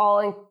really just all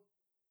in,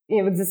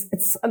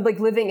 I'm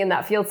living in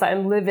that field site.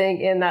 I'm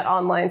living in that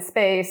online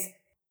space.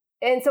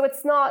 And so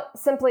it's not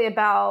simply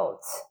about,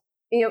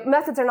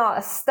 methods are not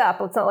a step.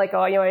 It's not like,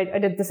 I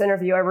did this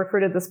interview, I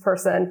recruited this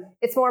person.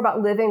 It's more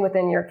about living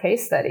within your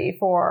case study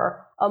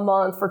for a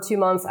month, for 2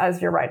 months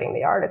as you're writing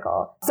the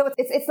article. So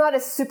it's not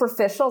as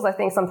superficial as I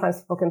think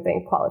sometimes people can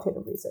think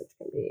qualitative research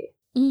can be.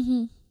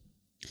 Mm-hmm.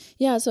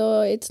 Yeah,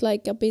 so it's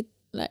like a bit,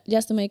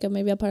 just to make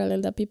maybe a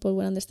parallel that people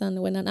will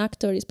understand, when an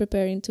actor is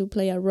preparing to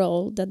play a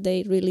role, that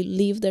they really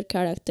live their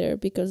character,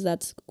 because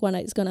that's when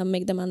it's going to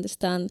make them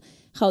understand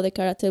how the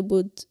character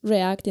would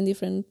react in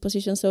different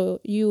positions. So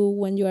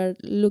when you are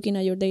looking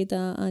at your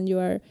data and you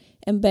are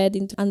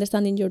embedded into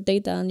understanding your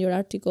data and your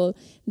article,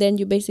 then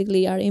you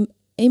basically are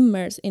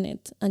immersed in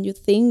it and you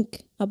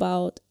think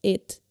about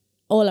it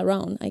all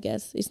around, I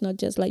guess. It's not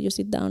just like you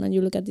sit down and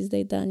you look at this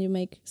data and you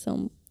make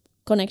some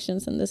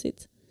connections and that's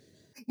it.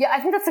 Yeah,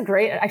 I think that's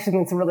actually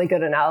think it's a really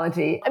good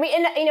analogy. I mean,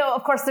 and,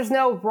 of course, there's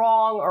no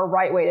wrong or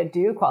right way to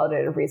do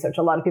qualitative research.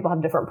 A lot of people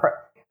have different,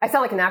 I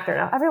sound like an actor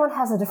now. Everyone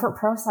has a different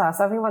process.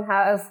 Everyone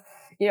has,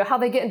 how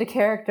they get into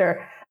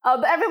character.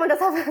 But everyone does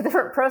have a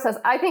different process.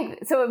 I think,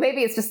 so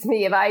maybe it's just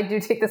me, if I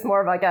do take this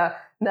more of like a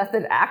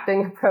method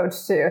acting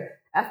approach to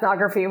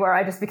ethnography, where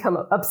I just become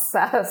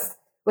obsessed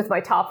with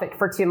my topic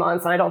for 2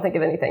 months and I don't think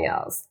of anything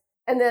else.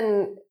 And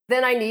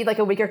then I need like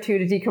a week or two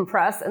to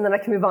decompress, and then I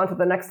can move on to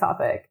the next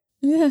topic.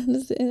 Yeah,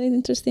 that's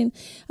interesting.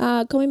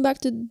 Coming back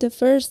to the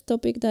first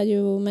topic that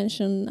you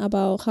mentioned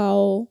about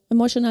how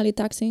emotionally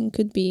taxing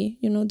could be,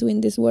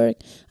 doing this work,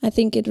 I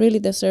think it really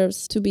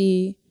deserves to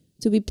be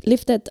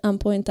lifted and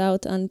point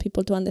out, and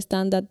people to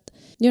understand that,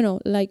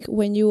 like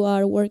when you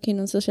are working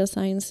on social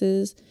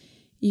sciences,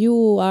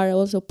 you are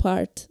also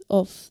part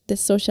of the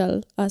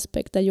social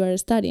aspect that you are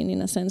studying,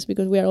 in a sense,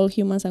 because we are all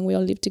humans and we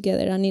all live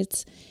together, and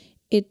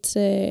it's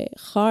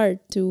hard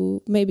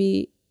to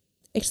maybe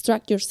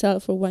extract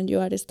yourself from what you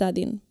are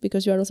studying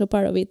because you are also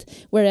part of it.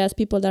 Whereas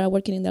people that are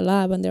working in the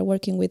lab and they're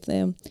working with,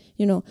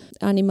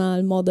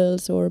 animal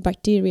models or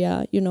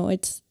bacteria,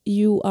 it's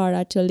you are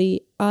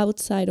actually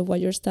outside of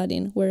what you're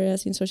studying.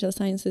 Whereas in social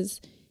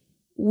sciences,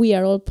 we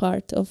are all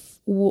part of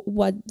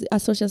what a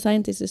social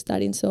scientist is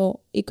studying. So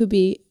it could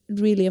be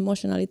really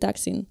emotionally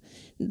taxing,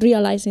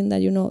 realizing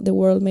that, the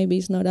world maybe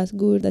is not as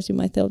good as you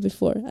might thought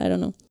before. I don't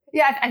know.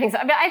 Yeah, I think so.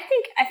 I mean,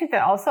 I think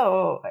that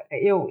also,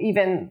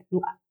 even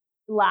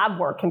lab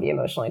work can be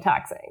emotionally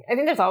taxing. I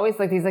think there's always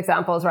like these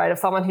examples, right, of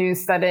someone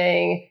who's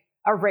studying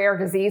a rare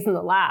disease in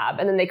the lab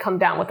and then they come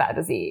down with that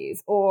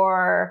disease.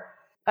 Or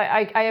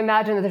I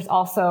imagine that there's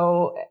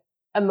also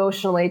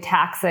emotionally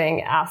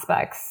taxing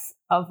aspects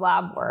of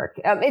lab work.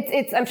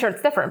 I'm sure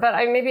it's different, but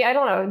I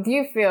don't know. Do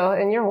you feel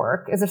in your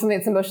work, is there something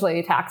that's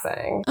emotionally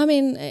taxing? I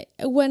mean,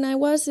 when I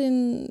was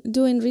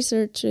doing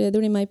research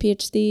during my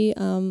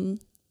PhD,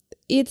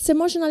 it's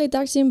emotionally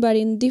taxing, but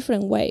in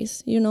different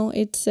ways.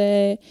 It's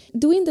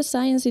doing the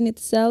science in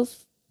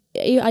itself.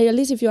 At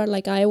least if you are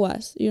like I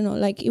was,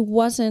 it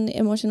wasn't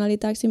emotionally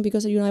taxing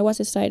because, I was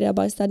excited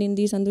about studying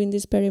this and doing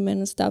this experiment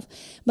and stuff.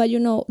 But,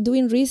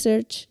 doing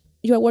research,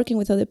 you are working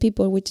with other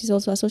people, which is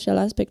also a social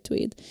aspect to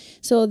it.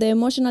 So the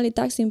emotionally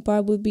taxing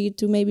part would be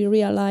to maybe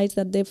realize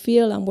that the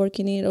field I'm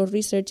working in or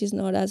research is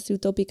not as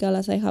utopical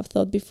as I have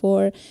thought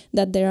before,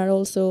 that there are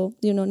also,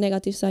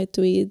 negative side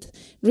to it.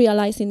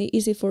 Realizing,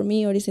 is it for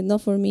me or is it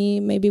not for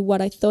me? Maybe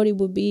what I thought it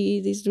would be,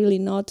 it is really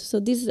not. So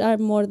these are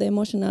more the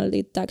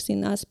emotionally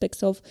taxing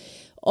aspects of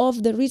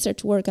the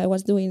research work I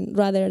was doing,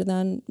 rather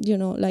than,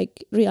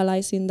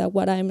 realizing that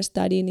what I'm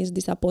studying is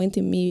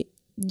disappointing me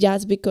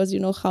just because,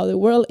 how the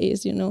world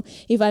is,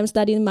 if I'm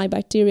studying my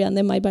bacteria and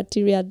then my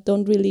bacteria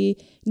don't really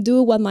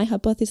do what my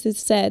hypothesis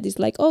said, it's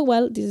like, oh,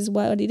 well, this is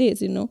what it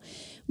is,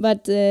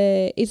 but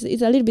it's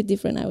a little bit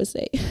different, I would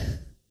say.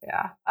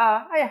 Yeah,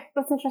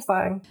 that's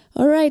interesting.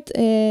 All right,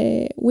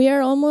 we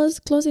are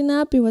almost closing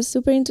up. It was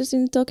super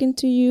interesting talking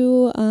to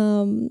you.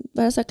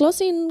 But as a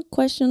closing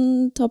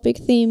question, topic,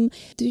 theme,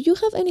 do you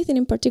have anything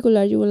in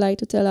particular you would like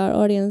to tell our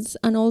audience?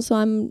 And also,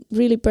 I'm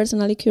really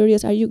personally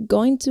curious, are you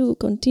going to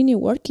continue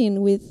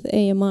working with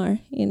AMR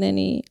in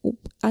any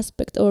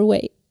aspect or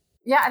way?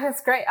 Yeah,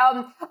 that's great.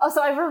 Also,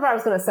 I remember what I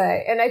was going to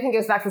say, and I think it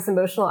goes back to this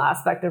emotional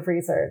aspect of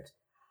research.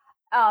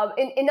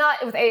 And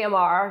not with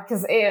AMR,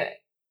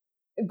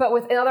 but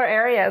within other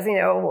areas,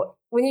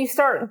 when you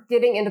start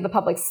getting into the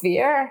public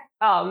sphere,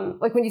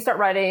 like when you start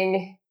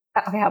writing,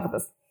 okay, how about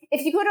this?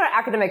 If you go to an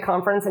academic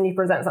conference and you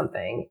present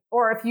something,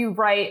 or if you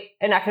write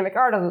an academic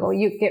article,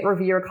 you get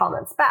reviewer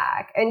comments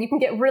back, and you can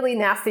get really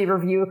nasty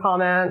review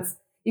comments.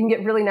 You can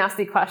get really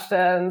nasty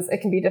questions.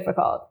 It can be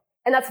difficult.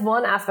 And that's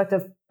one aspect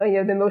of, the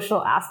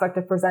emotional aspect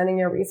of presenting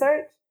your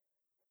research.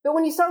 But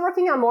when you start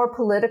working on more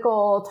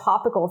political,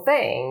 topical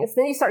things,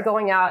 then you start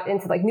going out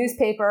into like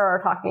newspaper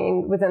or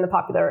talking within the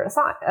popular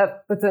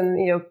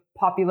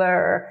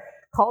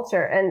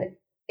culture, and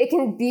it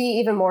can be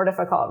even more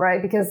difficult, right?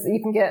 Because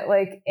you can get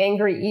like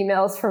angry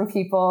emails from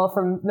people,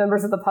 from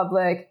members of the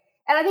public,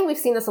 and I think we've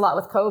seen this a lot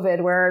with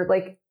COVID, where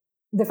like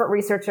different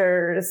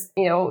researchers,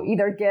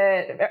 either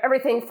get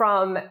everything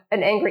from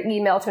an angry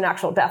email to an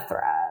actual death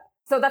threat.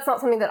 So that's not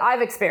something that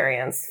I've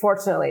experienced,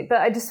 fortunately. But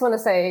I just want to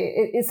say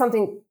it's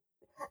something.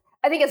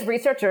 I think as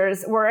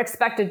researchers, we're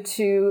expected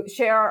to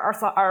share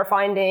our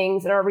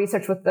findings and our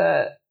research with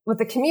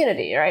the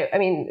community, right? I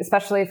mean,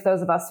 especially for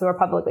those of us who are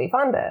publicly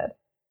funded.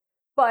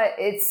 But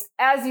it's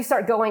as you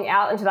start going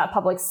out into that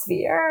public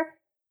sphere,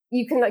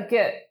 you can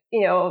get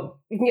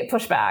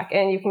pushback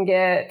and you can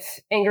get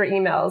angry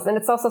emails, and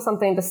it's also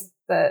something just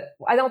that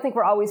I don't think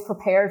we're always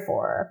prepared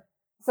for.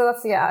 So I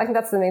think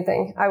that's the main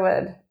thing I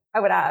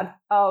would add.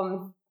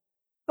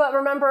 But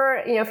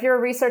remember, if you're a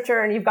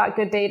researcher and you've got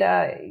good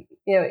data,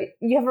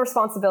 you have a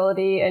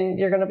responsibility and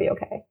you're going to be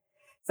okay.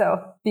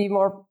 So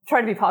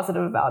try to be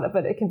positive about it,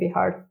 but it can be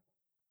hard.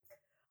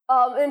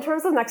 In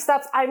terms of next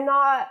steps, I'm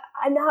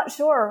not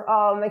sure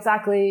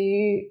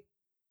exactly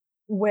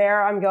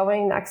where I'm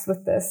going next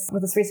with this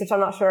research. I'm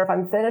not sure if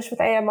I'm finished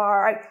with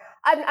AMR.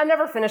 I'm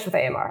never finished with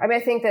AMR. I mean,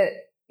 I think that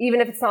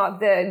even if it's not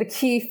the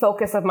key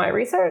focus of my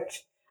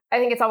research, I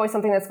think it's always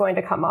something that's going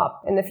to come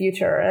up in the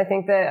future. And I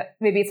think that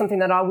maybe it's something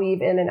that I'll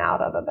weave in and out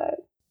of a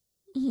bit.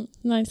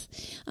 Mm-hmm. Nice.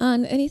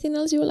 And anything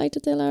else you would like to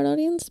tell our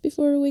audience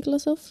before we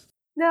close off?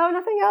 No,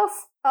 nothing else.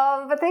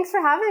 But thanks for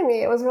having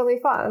me. It was really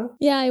fun.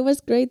 Yeah, it was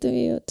great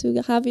to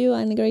have you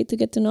and great to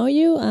get to know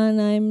you.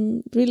 And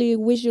I'm really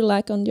wish you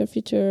luck on your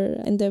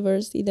future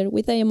endeavors, either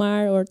with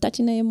AMR or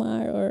touching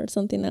AMR or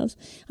something else.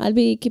 I'll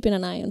be keeping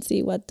an eye and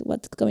see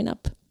what's coming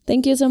up.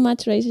 Thank you so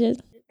much, Rachel.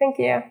 Thank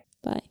you.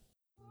 Bye.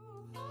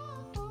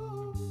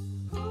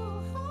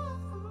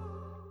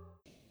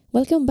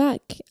 Welcome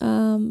back.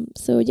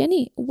 So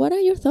Jenny, what are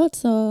your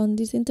thoughts on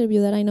this interview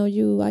that I know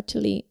you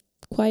actually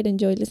quite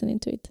enjoyed listening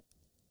to it?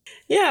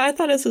 Yeah, I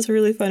thought this was a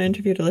really fun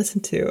interview to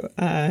listen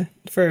to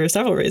for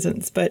several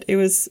reasons. But it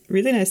was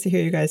really nice to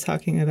hear you guys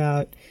talking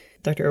about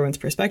Dr. Irwin's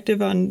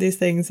perspective on these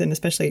things, and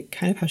especially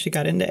kind of how she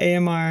got into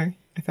AMR.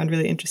 I found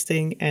really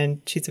interesting,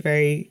 and she's a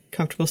very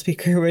comfortable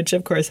speaker, which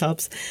of course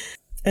helps.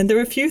 And there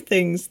were a few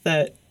things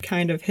that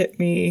kind of hit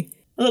me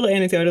a little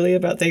anecdotally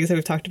about things that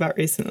we've talked about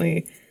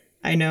recently.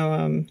 I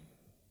know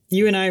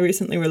you and I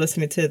recently were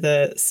listening to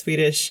the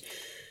Swedish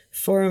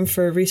Forum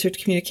for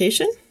Research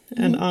Communication,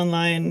 an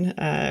online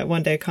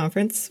one-day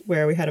conference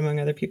where we had, among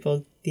other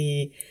people,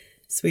 the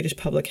Swedish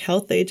Public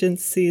Health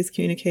Agency's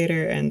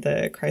communicator and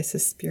the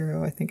Crisis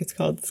Bureau, I think it's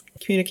called,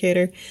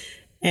 communicator.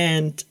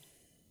 And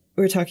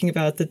we were talking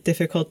about the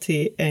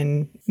difficulty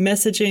in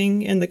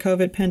messaging in the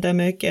COVID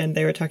pandemic, and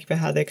they were talking about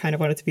how they kind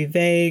of wanted to be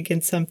vague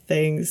in some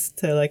things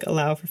to like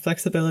allow for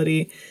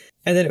flexibility.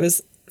 And then it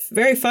was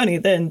very funny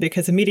then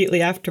because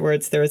immediately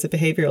afterwards there was a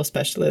behavioral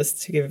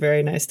specialist who gave a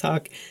very nice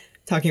talk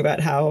talking about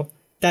how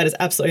that is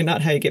absolutely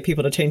not how you get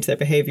people to change their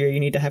behavior.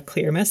 You need to have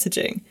clear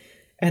messaging.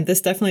 And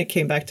this definitely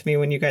came back to me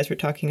when you guys were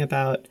talking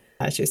about,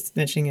 she was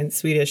mentioning in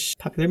Swedish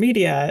popular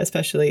media,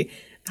 especially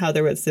how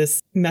there was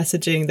this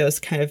messaging that was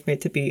kind of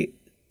made to be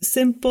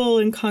simple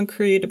and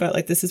concrete about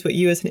like, this is what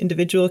you as an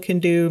individual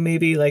can do.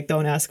 Maybe like,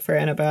 don't ask for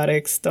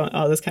antibiotics, don't,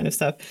 all this kind of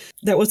stuff.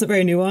 That wasn't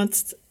very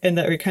nuanced and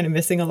that we're kind of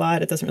missing a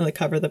lot. It doesn't really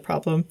cover the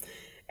problem.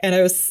 And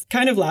I was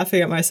kind of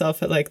laughing at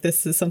myself at like,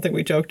 this is something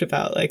we joked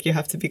about, like you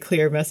have to be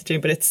clear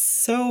messaging, but it's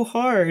so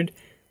hard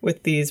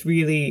with these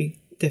really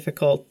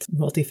difficult,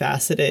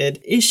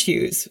 multifaceted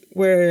issues.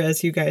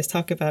 Whereas you guys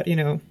talk about, you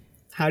know,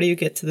 how do you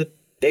get to the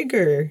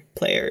bigger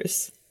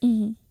players?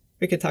 Mm-hmm.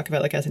 We could talk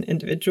about like as an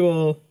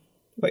individual,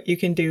 what you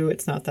can do.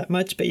 It's not that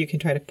much, but you can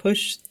try to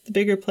push the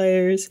bigger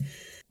players,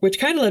 which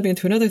kind of led me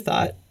into another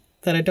thought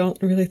that I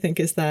don't really think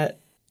is that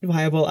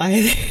viable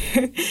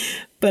either.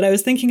 But I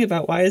was thinking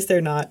about why is there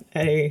not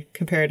a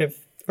comparative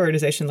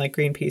organization like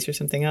Greenpeace or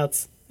something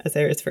else, as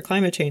there is for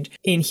climate change,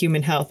 in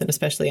human health and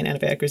especially in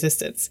antibiotic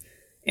resistance.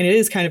 And it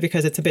is kind of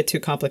because it's a bit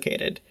too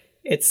complicated.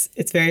 It's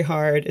very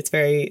hard.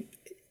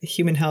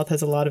 Human health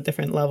has a lot of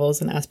different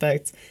levels and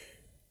aspects.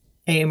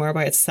 AMR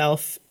by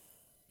itself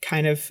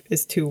kind of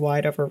is too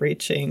wide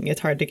overreaching.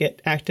 It's hard to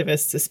get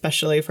activists,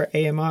 especially for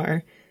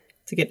AMR,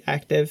 to get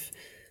active.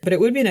 But it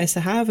would be nice to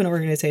have an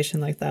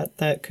organization like that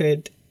that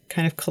could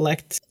kind of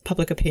collect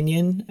public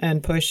opinion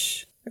and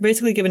push, or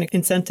basically give an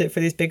incentive for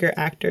these bigger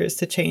actors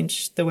to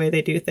change the way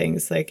they do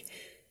things, like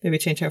maybe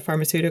change how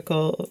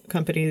pharmaceutical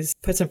companies,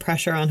 put some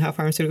pressure on how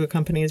pharmaceutical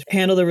companies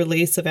handle the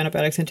release of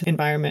antibiotics into the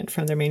environment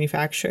from their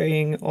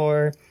manufacturing,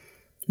 or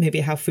maybe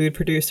how food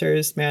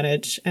producers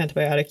manage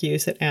antibiotic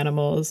use at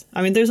animals.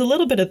 I mean, there's a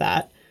little bit of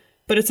that,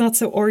 but it's not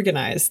so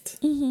organized.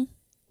 Mm-hmm.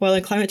 While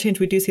in climate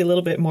change, we do see a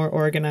little bit more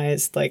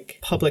organized, like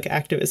public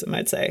activism,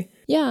 I'd say.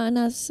 Yeah, and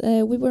as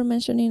we were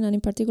mentioning, and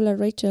in particular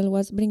Rachel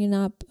was bringing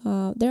up,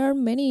 there are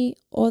many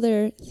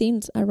other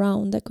things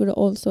around that could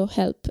also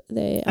help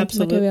the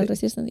antimicrobial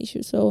resistance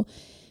issue. So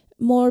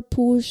more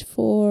push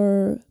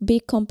for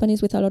big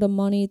companies with a lot of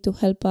money to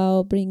help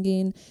out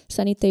bringing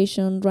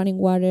sanitation, running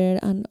water,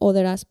 and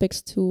other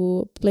aspects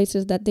to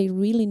places that they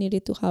really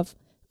needed to have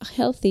a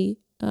healthy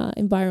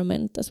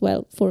environment as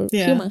well for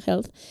human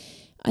health.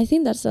 I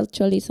think that's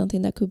actually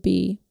something that could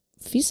be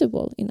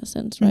feasible in a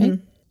sense, right?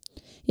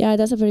 Mm-hmm. Yeah,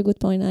 that's a very good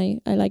point.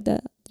 I like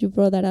that you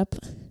brought that up.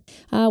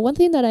 One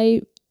thing that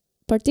I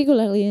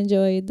particularly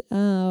enjoyed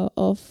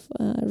of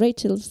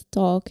Rachel's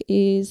talk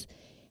is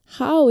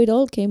how it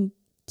all came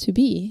to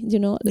be, you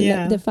know,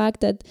 the fact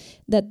that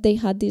they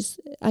had these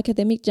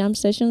academic jam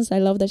sessions. I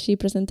love that she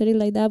presented it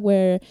like that,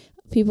 where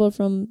people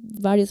from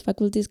various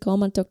faculties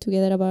come and talk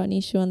together about an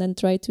issue and then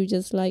try to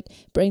just like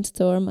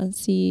brainstorm and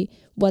see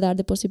what are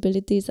the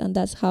possibilities. And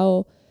that's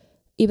how,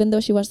 even though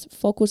she was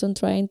focused on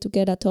trying to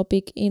get a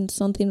topic in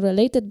something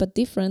related but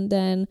different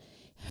than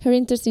her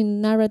interest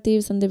in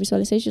narratives and the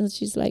visualizations,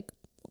 she's like,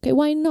 okay,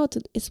 why not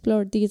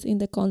explore this in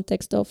the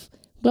context of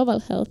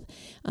global health?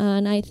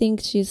 And I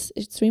think she's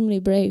extremely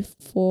brave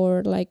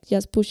for like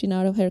just pushing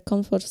out of her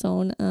comfort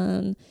zone,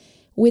 and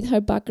with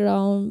her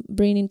background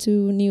bringing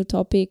to new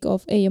topic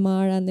of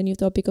AMR and the new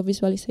topic of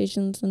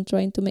visualizations and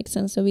trying to make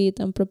sense of it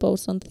and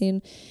propose something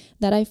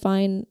that I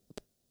find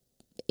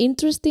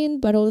interesting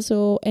but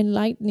also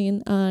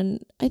enlightening.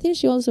 And I think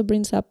she also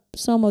brings up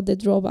some of the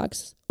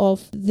drawbacks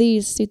of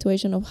this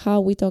situation of how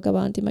we talk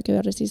about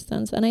antimicrobial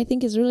resistance. And I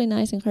think it's really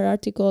nice in her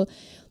article.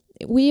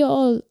 We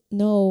all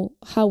know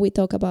how we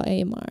talk about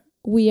AMR.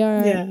 We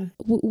are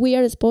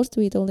exposed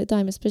to it all the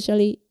time,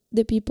 especially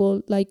the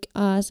people like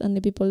us and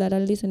the people that are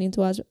listening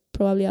to us,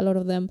 probably a lot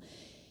of them.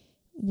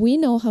 We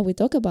know how we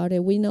talk about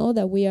it. We know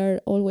that we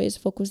are always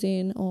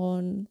focusing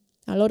on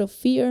a lot of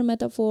fear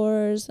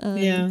metaphors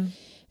and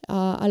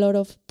a lot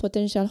of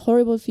potential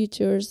horrible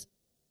futures.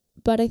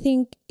 But I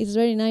think it's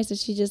very nice that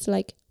she just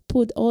like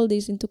put all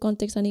this into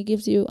context, and it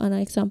gives you an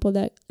example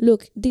that,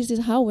 look, this is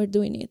how we're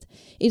doing it.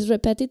 It's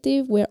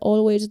repetitive. We're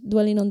always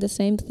dwelling on the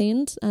same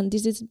things, and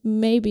this is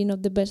maybe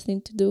not the best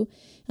thing to do,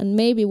 and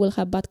maybe will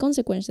have bad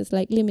consequences,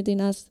 like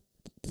limiting us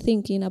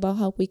thinking about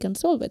how we can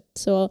solve it.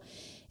 So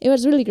it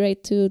was really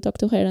great to talk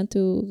to her and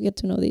to get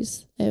to know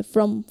this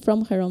from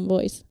her own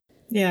voice.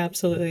 Yeah,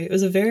 absolutely. It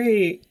was a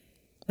very,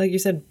 like you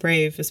said,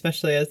 brave,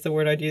 especially as the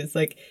word I'd use.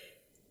 Like,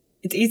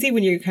 it's easy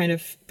when you kind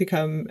of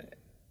become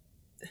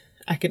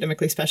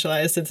academically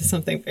specialized into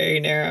something very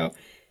narrow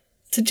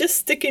to just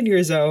stick in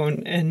your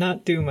zone and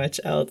not do much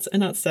else and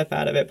not step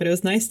out of it. But it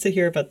was nice to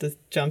hear about the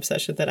jump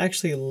session that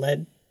actually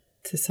led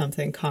to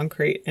something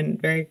concrete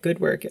and very good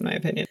work, in my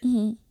opinion.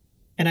 Mm-hmm.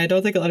 And I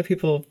don't think a lot of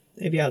people,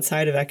 maybe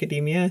outside of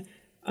academia,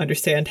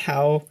 understand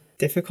how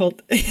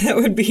difficult that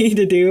would be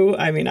to do.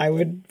 I mean, I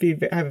would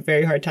have a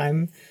very hard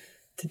time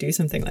to do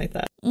something like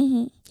that.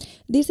 Mm-hmm.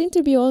 This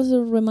interview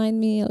also reminded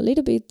me a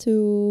little bit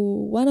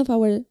to one of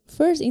our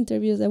first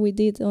interviews that we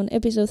did on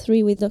episode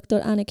 3 with Dr.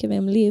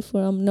 Anneke Lee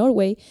from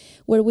Norway,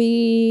 where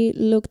we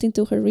looked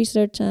into her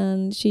research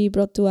and she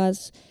brought to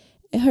us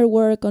her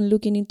work on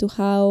looking into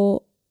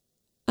how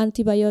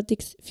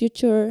antibiotics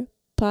future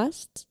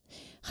past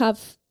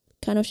have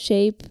kind of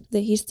shaped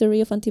the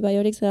history of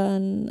antibiotics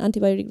and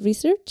antibiotic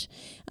research.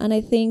 And I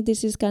think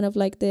this is kind of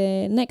like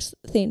the next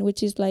thing,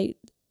 which is like,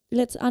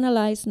 let's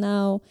analyze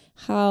now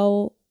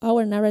how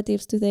our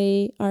narratives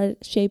today are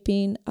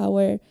shaping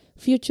our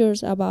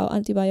futures about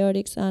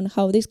antibiotics and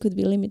how this could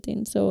be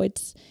limiting. So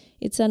it's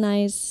a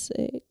nice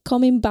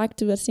coming back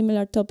to a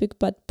similar topic,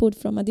 but put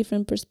from a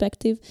different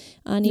perspective.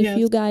 And if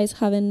you guys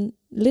haven't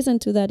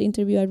listened to that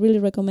interview, I really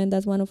recommend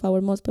that's one of our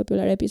most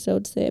popular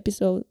episodes,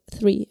 episode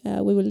 3.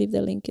 We will leave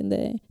the link in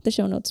the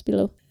show notes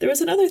below. There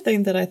was another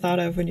thing that I thought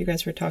of when you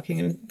guys were talking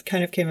and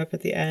kind of came up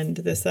at the end,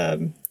 this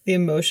the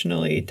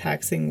emotionally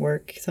taxing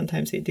work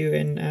sometimes you do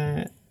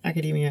in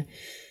academia.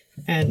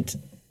 And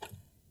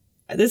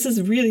this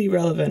is really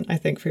relevant, I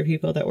think, for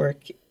people that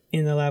work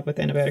in the lab with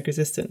antibiotic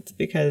resistance,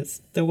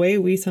 because the way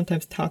we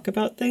sometimes talk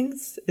about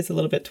things is a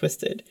little bit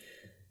twisted.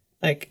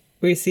 Like,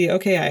 we see,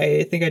 okay,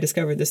 I think I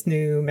discovered this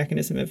new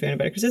mechanism of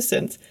antibiotic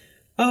resistance.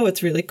 Oh,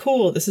 it's really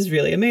cool. This is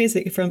really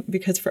amazing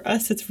because for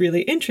us, it's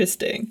really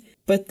interesting.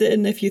 But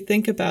then if you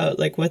think about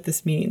like what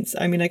this means,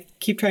 I mean, I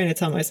keep trying to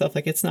tell myself,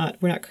 like,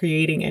 we're not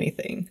creating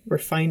anything. We're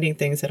finding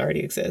things that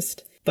already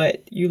exist.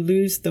 But you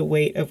lose the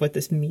weight of what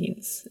this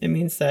means. It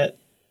means that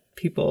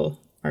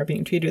people are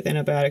being treated with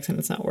antibiotics and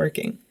it's not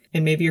working.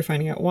 And maybe you're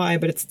finding out why,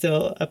 but it's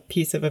still a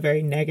piece of a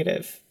very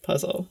negative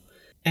puzzle.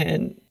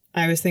 And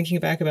I was thinking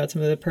back about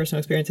some of the personal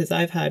experiences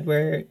I've had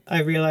where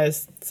I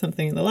realized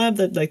something in the lab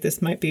that like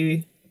this might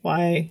be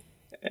why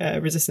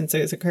resistance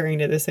is occurring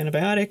to this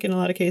antibiotic in a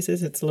lot of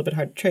cases. It's a little bit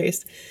hard to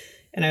trace.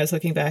 And I was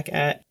looking back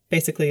at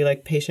basically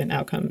like patient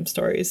outcome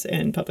stories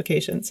and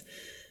publications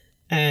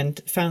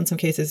and found some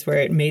cases where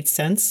it made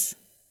sense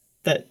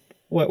that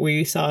what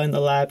we saw in the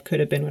lab could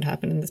have been what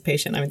happened in this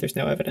patient. I mean, there's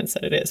no evidence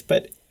that it is,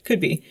 but it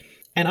could be.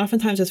 And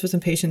oftentimes this was in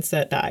patients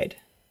that died.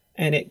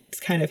 And it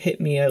kind of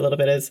hit me a little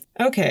bit as,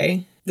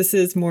 okay, this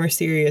is more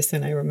serious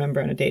than I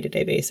remember on a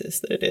day-to-day basis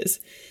that it is.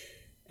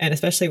 And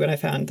especially when I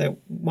found the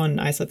one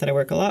isolate that I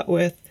work a lot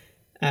with,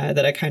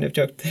 that I kind of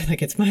joked,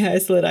 like, it's my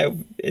isolate.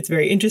 It's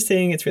very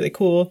interesting. It's really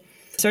cool.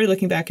 I started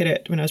looking back at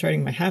it when I was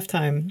writing my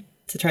halftime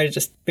to try to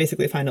just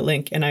basically find a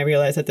link. And I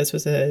realized that this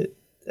was a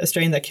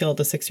strain that killed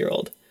a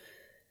 6-year-old.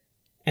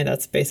 And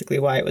that's basically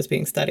why it was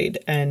being studied.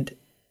 And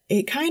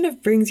it kind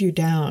of brings you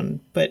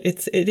down, but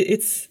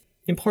it's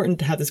important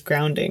to have this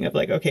grounding of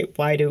like, okay,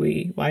 why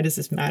does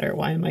this matter?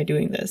 Why am I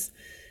doing this?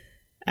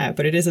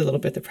 But it is a little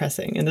bit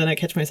depressing. And then I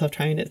catch myself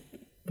trying to,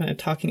 when I'm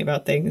talking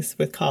about things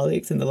with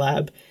colleagues in the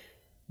lab,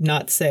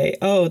 not say,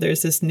 oh,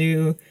 there's this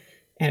new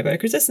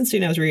antibiotic resistance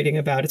gene I was reading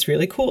about. It's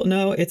really cool.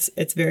 No, it's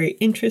very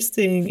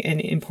interesting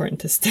and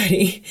important to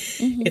study.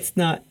 Mm-hmm. It's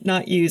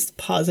not used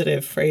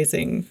positive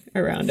phrasing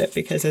around it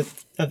because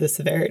of the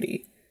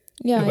severity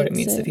of what it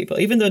means to people.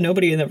 Even though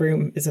nobody in the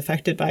room is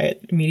affected by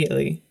it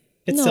immediately,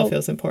 it still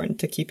feels important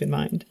to keep in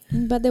mind.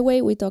 But the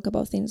way we talk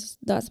about things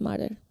does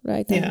matter,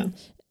 right? Yeah. And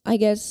I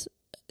guess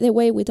the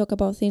way we talk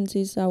about things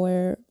is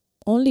our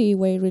only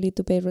way really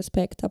to pay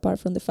respect, apart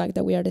from the fact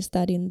that we are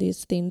studying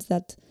these things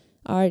that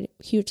are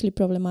hugely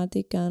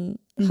problematic and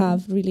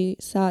have really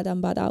sad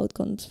and bad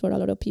outcomes for a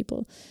lot of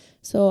people.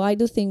 So I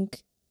do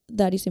think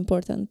that is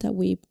important that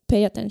we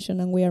pay attention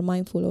and we are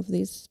mindful of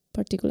these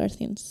particular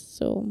things.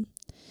 So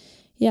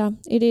yeah,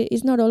 it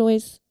is not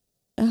always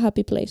a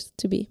happy place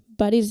to be,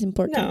 but it is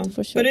important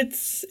for sure. But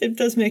it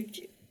does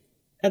make,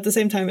 at the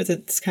same time as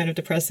it's kind of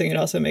depressing, it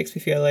also makes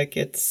me feel like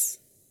it's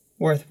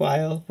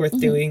worthwhile, worth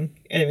doing.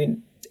 I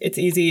mean, it's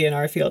easy in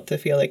our field to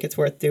feel like it's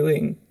worth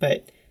doing,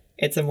 but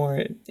it's a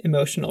more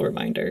emotional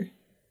reminder,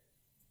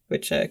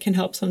 which can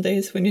help some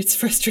days when it's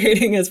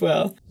frustrating as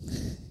well.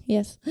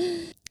 Yes.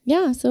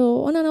 Yeah,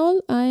 so on and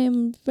all, I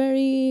am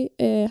very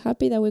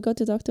happy that we got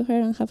to talk to her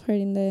and have her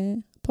in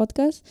the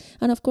podcast.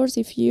 And of course,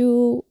 if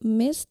you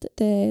missed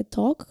the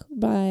talk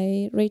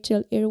by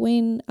Rachel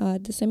Irwin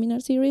at the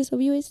seminar series of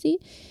UAC,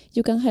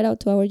 you can head out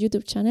to our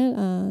YouTube channel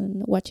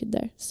and watch it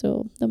there.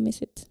 So don't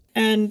miss it.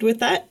 And with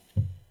that,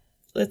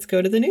 let's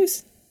go to the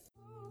news.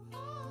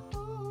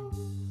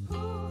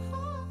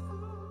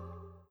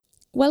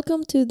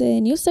 Welcome to the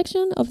news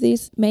section of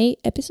this May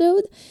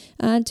episode.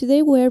 And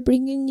today we're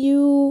bringing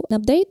you an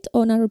update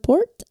on a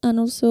report and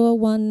also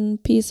one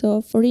piece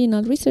of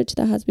original research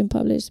that has been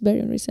published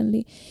very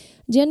recently.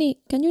 Jenny,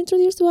 can you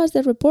introduce to us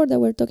the report that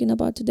we're talking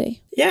about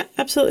today? Yeah,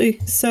 absolutely.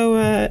 So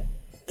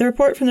the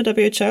report from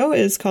the WHO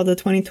is called the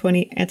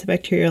 2020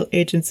 Antibacterial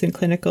Agents in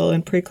Clinical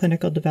and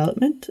Preclinical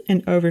Development,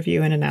 an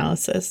Overview and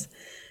Analysis.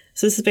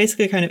 So this is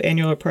basically a kind of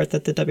annual report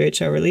that the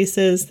WHO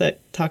releases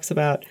that talks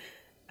about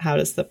how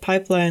does the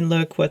pipeline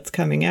look, what's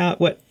coming out,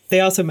 what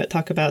they also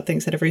talk about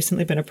things that have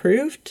recently been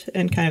approved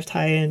and kind of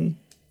tie in,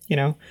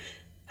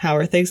 how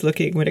are things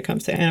looking when it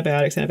comes to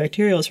antibiotics and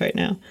antibacterials right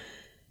now.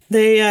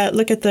 They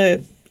look at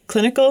the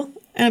clinical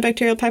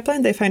antibacterial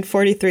pipeline. They find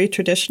 43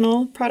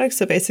 traditional products.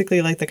 So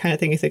basically like the kind of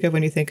thing you think of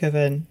when you think of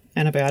an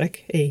antibiotic,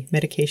 a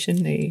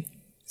medication,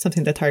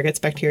 something that targets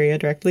bacteria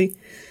directly.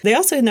 They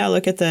also now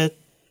look at the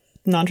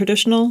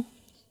non-traditional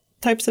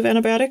types of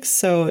antibiotics.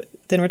 So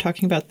then we're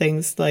talking about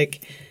things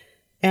like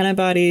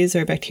antibodies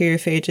or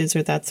bacteriophages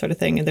or that sort of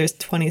thing. And there's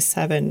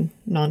 27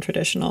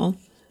 non-traditional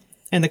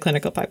in the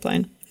clinical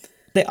pipeline.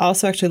 They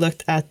also actually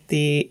looked at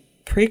the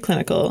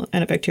preclinical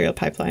antibacterial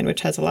pipeline,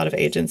 which has a lot of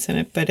agents in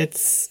it, but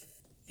it's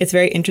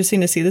very interesting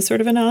to see this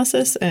sort of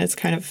analysis, and it's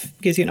kind of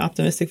gives you an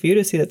optimistic view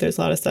to see that there's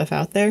a lot of stuff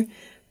out there.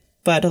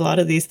 But a lot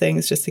of these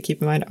things, just to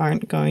keep in mind,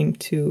 aren't going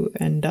to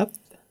end up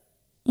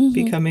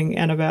becoming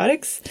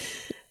antibiotics.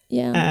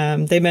 Yeah.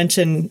 They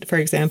mentioned, for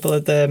example,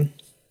 of the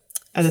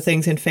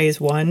things in phase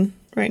 1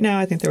 right now.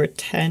 I think there were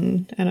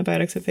 10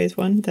 antibiotics in phase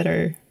 1 that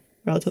are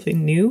relatively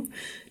new,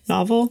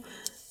 novel.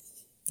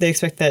 They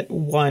expect that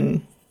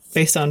one,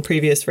 based on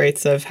previous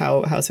rates of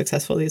how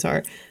successful these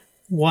are,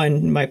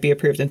 one might be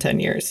approved in 10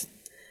 years,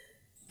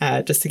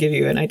 just to give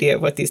you an idea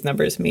of what these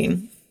numbers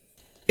mean.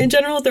 In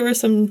general, there were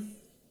some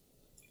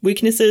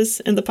weaknesses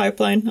in the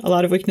pipeline, a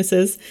lot of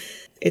weaknesses.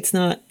 It's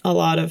not a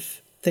lot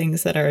of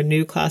things that are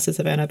new classes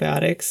of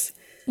antibiotics,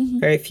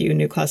 very few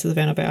new classes of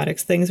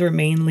antibiotics. Things were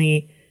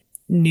mainly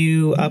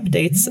new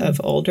updates of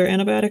older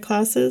antibiotic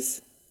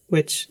classes,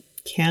 which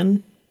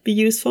can be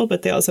useful,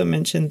 but they also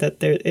mentioned that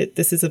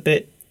this is a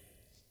bit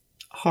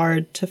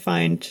hard to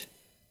find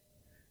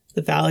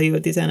the value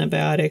of these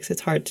antibiotics.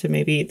 It's hard to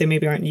they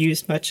maybe aren't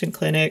used much in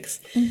clinics.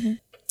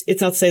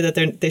 It's not to say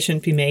that they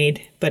shouldn't be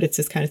made, but it's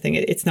this kind of thing.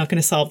 It's not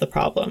going to solve the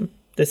problem.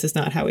 This is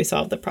not how we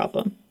solve the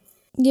problem.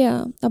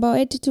 Yeah, about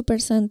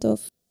 82%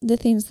 of the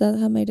things that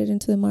have made it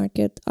into the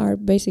market are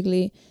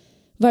basically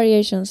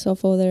variations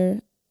of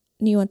other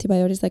new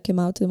antibiotics that came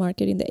out to the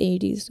market in the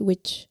 80s,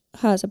 which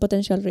has a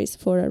potential risk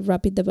for a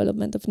rapid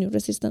development of new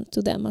resistance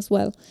to them as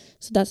well.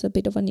 So that's a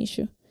bit of an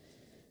issue.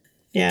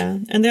 Yeah,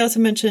 and they also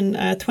mentioned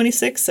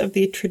 26 of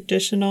the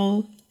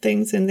traditional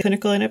things in the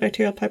clinical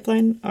antibacterial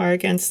pipeline are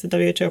against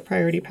the WHO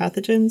priority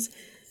pathogens,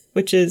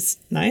 which is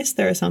nice.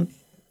 There are some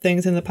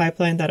things in the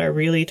pipeline that are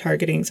really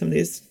targeting some of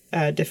these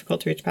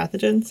difficult to reach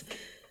pathogens.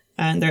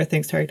 And there are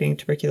things targeting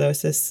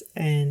tuberculosis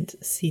and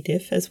C.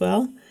 diff as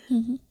well.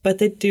 But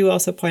they do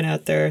also point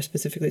out there are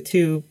specifically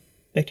two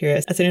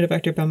bacteria,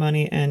 Acinetobacter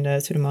baumannii and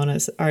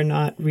Pseudomonas, are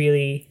not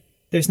really,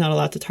 there's not a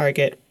lot to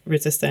target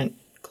resistant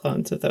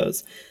clones of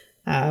those,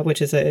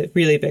 which is a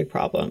really big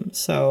problem.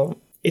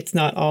 So it's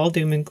not all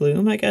doom and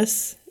gloom, I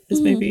guess, is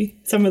maybe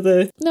some of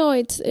the... No,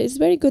 it's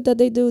very good that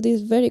they do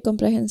this very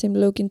comprehensive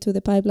look into the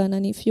pipeline.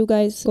 And if you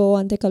guys go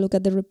and take a look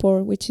at the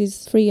report, which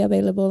is free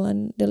available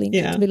and the link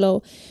is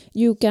below,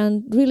 you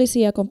can really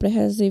see a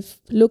comprehensive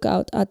look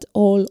out at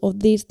all of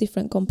these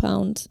different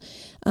compounds.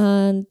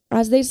 And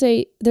as they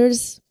say,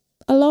 there's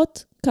a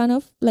lot, kind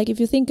of, like if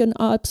you think in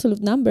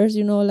absolute numbers,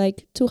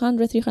 like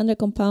 200, 300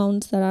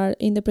 compounds that are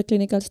in the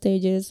preclinical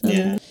stages.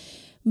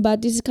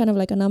 But this is kind of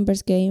like a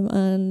numbers game,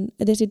 and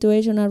the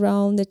situation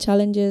around the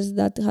challenges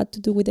that had to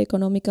do with the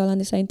economical and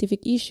the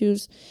scientific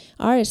issues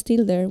are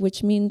still there,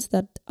 which means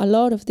that a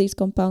lot of these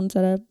compounds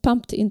that are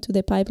pumped into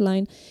the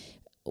pipeline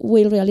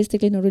will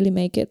realistically not really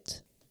make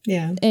it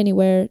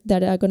anywhere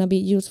that are going to be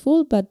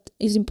useful. But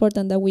it's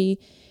important that we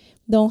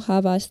don't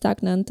have a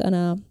stagnant and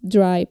a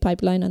dry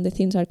pipeline and the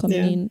things are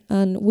coming in,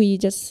 and we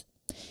just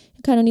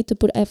kind of need to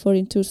put effort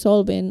into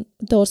solving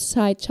those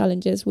side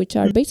challenges, which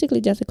are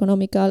basically just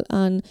economical.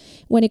 And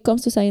when it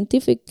comes to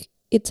scientific,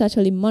 it's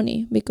actually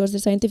money, because the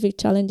scientific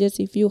challenges,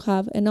 if you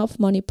have enough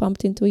money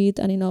pumped into it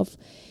and enough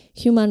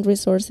human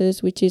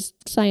resources, which is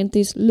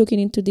scientists looking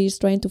into this,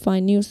 trying to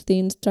find new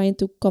things, trying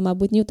to come up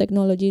with new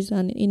technologies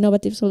and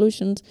innovative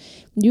solutions,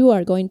 you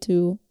are going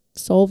to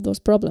solve those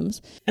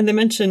problems. And they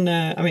mention,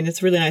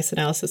 it's a really nice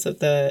analysis of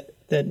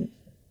the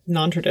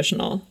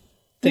non-traditional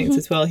things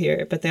as well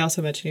here, but they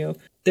also mention,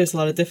 there's a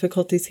lot of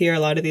difficulties here. A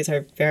lot of these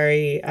are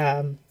very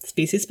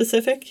species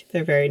specific.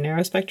 They're very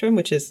narrow spectrum,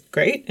 which is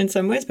great in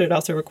some ways, but it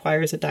also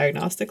requires a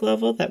diagnostic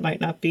level that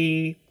might not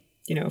be,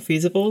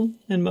 feasible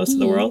in most of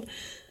the world.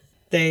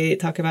 They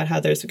talk about how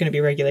there's going to be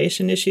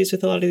regulation issues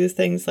with a lot of these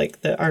things. Like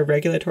our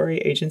regulatory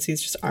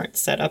agencies just aren't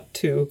set up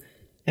to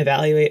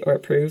evaluate or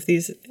approve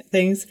these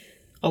things.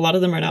 A lot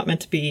of them are not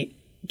meant to be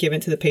given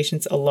to the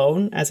patients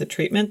alone as a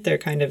treatment. They're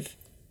kind of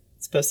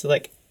supposed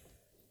to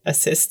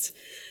assist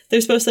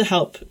they're supposed to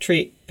help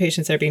treat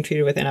patients that are being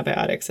treated with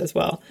antibiotics as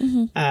well.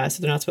 Mm-hmm.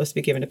 So they're not supposed to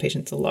be given to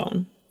patients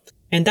alone.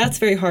 And that's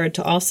very hard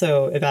to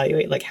also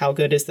evaluate, like, how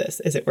good is this?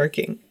 Is it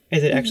working?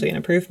 Is it actually an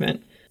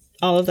improvement?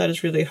 All of that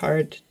is really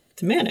hard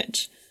to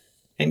manage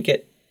and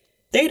get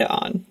data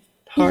on.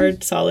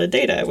 Hard, solid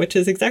data, which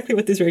is exactly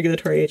what these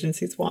regulatory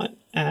agencies want.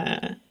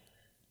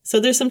 So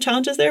there's some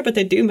challenges there, but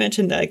they do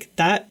mention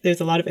that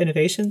there's a lot of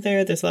innovation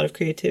there. There's a lot of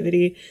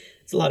creativity.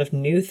 There's a lot of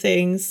new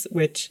things,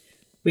 which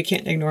we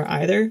can't ignore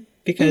either,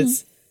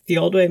 because the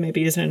old way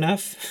maybe isn't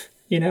enough.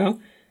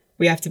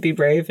 We have to be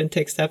brave and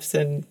take steps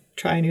and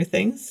try new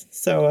things.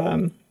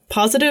 So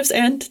positives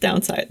and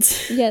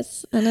downsides.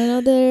 Yes, and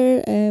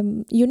another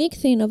unique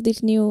thing of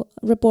this new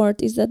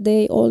report is that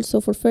they also,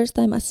 for first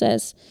time,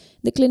 assess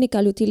the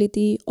clinical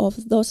utility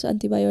of those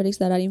antibiotics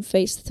that are in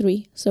phase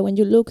 3. So when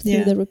you look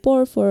through the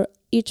report for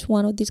each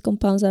one of these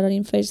compounds that are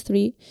in phase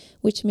 3,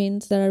 which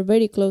means that are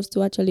very close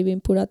to actually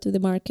being put out to the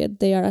market,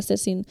 they are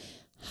assessing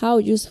how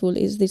useful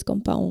is this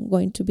compound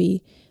going to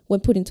be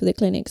when put into the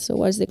clinic. So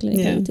what is the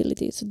clinical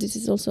utility? So this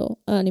is also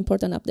an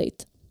important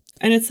update.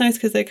 And it's nice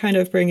because they kind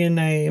of bring in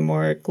a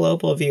more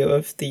global view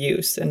of the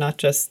use, and not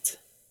just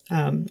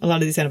a lot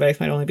of these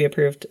antibiotics might only be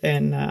approved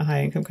in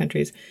high-income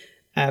countries,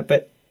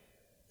 but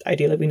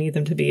ideally we need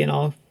them to be in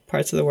all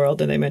parts of the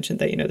world. And they mentioned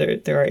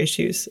that there are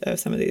issues of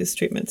some of these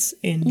treatments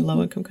in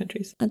low-income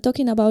countries. And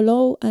talking about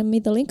low and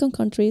middle-income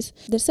countries,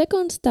 the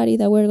second study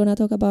that we're going to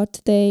talk about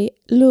today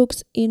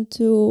looks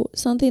into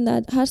something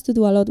that has to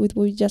do a lot with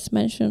what we just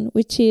mentioned,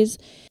 which is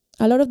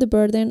a lot of the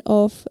burden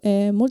of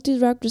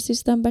multi-drug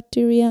resistant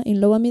bacteria in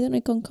low and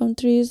middle-income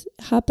countries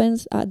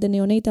happens at the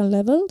neonatal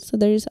level. So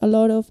there is a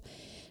lot of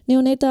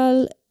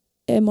neonatal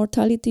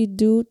mortality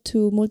due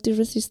to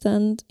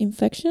multi-resistant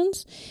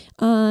infections.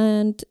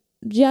 And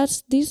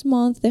just this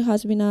month, there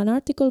has been an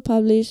article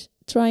published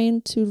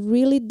trying to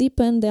really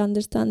deepen the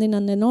understanding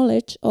and the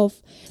knowledge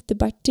of the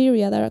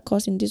bacteria that are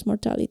causing this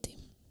mortality.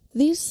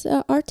 This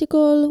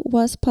article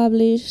was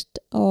published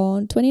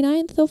on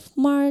 29th of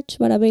March,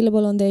 but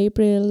available on the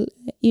April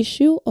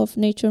issue of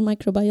Nature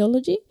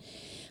Microbiology.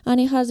 And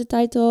it has the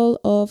title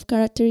of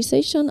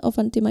Characterization of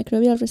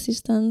Antimicrobial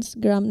Resistance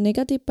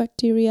Gram-Negative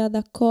Bacteria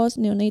that Cause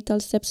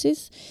Neonatal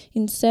Sepsis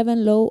in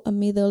 7 Low and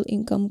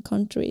Middle-Income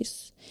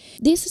Countries.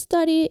 This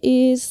study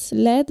is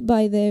led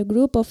by the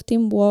group of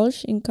Tim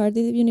Walsh in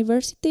Cardiff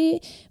University,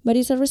 but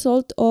is a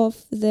result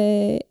of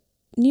the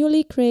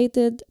newly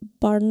created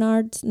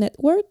Barnard's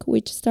Network,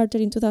 which started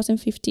in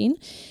 2015.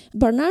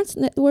 Barnard's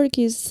Network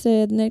is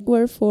a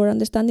network for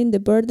understanding the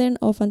burden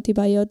of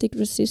antibiotic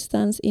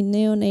resistance in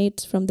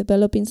neonates from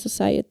developing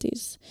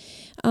societies,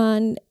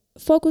 and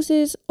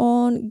focuses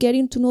on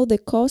getting to know the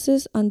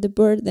causes and the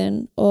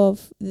burden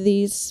of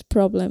this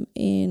problem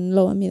in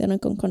low and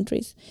middle-income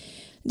countries.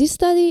 This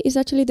study is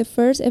actually the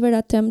first ever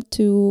attempt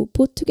to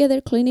put together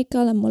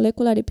clinical and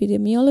molecular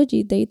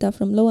epidemiology data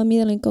from low and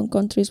middle-income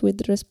countries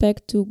with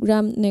respect to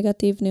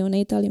gram-negative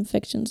neonatal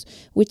infections,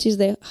 which is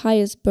the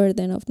highest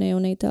burden of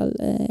neonatal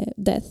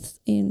deaths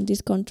in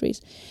these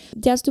countries.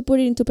 Just to put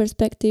it into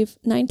perspective,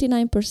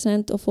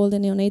 99% of all the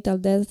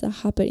neonatal deaths that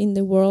happen in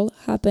the world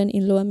happen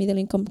in low and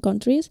middle-income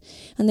countries,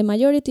 and the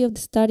majority of the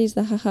studies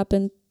that have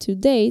happened to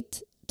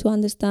date to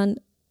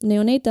understand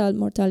neonatal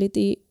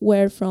mortality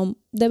were from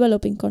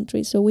developing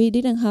countries. So we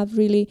didn't have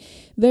really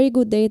very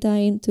good data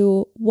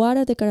into what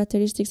are the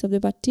characteristics of the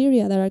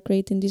bacteria that are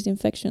creating these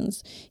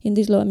infections in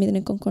these low and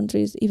middle-income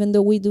countries, even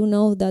though we do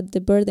know that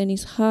the burden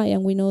is high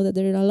and we know that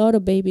there are a lot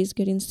of babies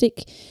getting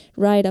sick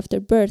right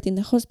after birth in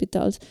the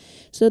hospitals.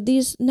 So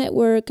this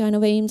network kind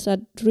of aims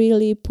at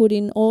really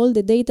putting all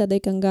the data they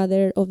can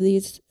gather of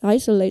these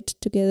isolates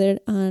together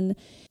and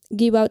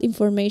give out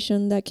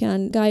information that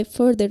can guide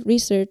further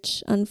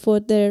research and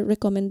further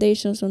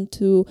recommendations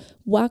onto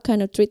what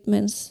kind of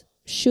treatments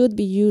should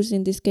be used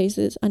in these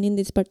cases and in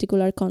these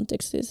particular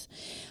contexts.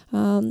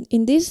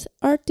 In this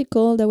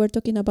article that we're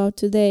talking about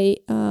today,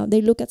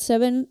 they look at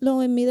 7 low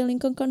and middle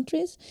income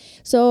countries.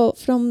 So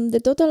from the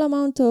total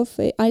amount of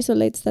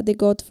isolates that they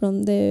got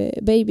from the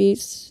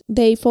babies,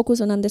 they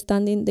focus on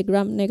understanding the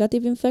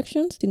gram-negative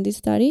infections in this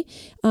study.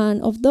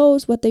 And of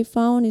those, what they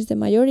found is the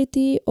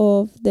majority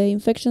of the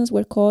infections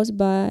were caused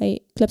by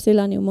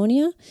Klebsiella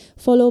pneumonia,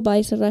 followed by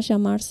Serratia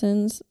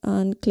marsens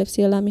and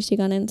Klebsiella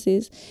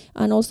michiganensis,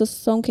 and also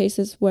some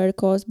cases were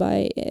caused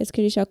by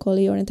Escherichia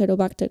coli or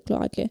Enterobacter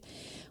cloacae.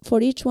 For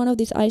each one of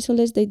these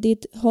isolates, they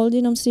did whole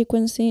genome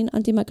sequencing,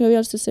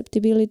 antimicrobial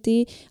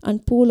susceptibility,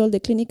 and pull all the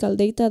clinical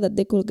data that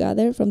they could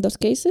gather from those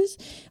cases,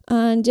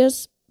 and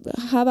just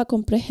have a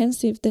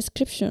comprehensive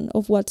description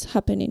of what's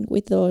happening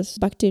with those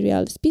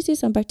bacterial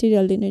species and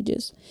bacterial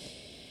lineages.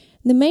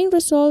 The main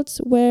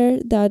results were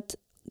that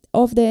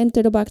of the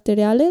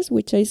Enterobacteriales,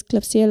 which is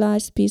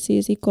Klebsiella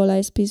species, E.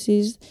 coli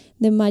species,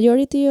 the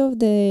majority of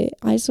the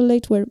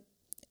isolates were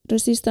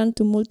resistant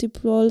to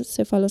multiple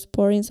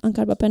cephalosporins and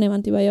carbapenem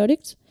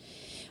antibiotics,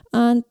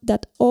 and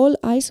that all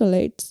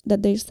isolates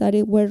that they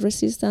studied were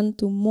resistant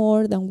to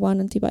more than one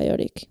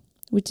antibiotic,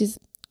 which is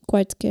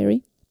quite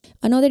scary.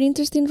 Another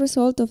interesting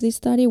result of this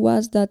study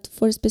was that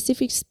for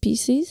specific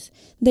species,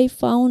 they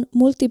found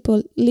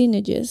multiple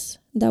lineages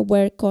that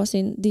were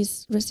causing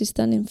these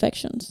resistant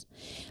infections.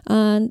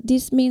 And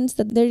this means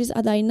that there is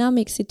a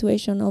dynamic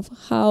situation of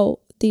how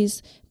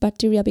these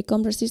bacteria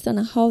become resistant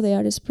and how they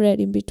are spread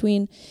in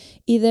between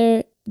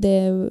either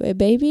the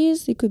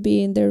babies, it could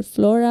be in their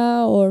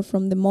flora or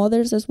from the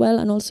mothers as well,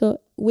 and also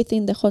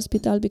within the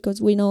hospital,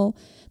 because we know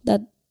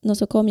that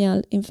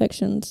nosocomial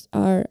infections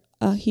are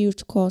a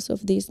huge cause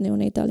of these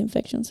neonatal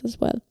infections as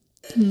well.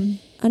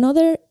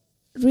 Another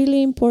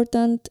really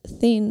important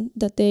thing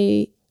that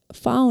they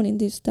found in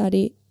this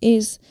study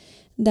is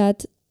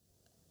that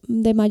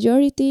the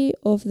majority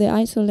of the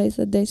isolates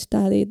that they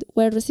studied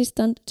were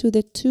resistant to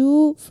the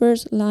 2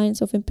 first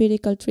lines of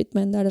empirical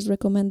treatment that is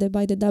recommended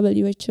by the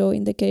WHO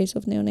in the case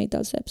of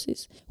neonatal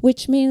sepsis,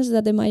 which means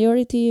that the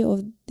majority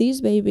of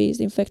these babies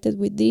infected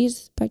with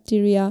these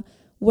bacteria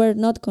were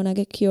not going to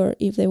get cured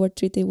if they were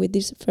treated with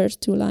this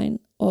first 2 lines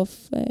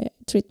of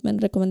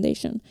treatment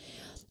recommendation.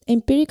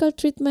 Empirical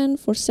treatment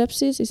for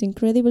sepsis is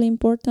incredibly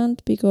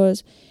important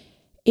because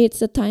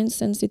it's a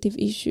time-sensitive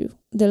issue.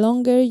 The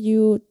longer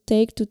you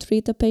take to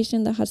treat a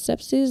patient that has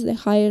sepsis, the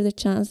higher the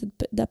chance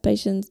that that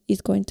patient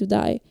is going to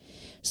die.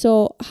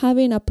 So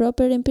having a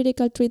proper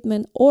empirical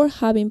treatment or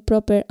having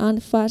proper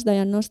and fast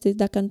diagnostics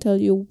that can tell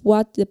you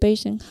what the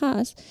patient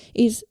has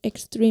is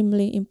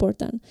extremely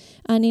important.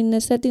 And in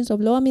the settings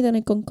of low and middle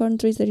income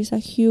countries, there is a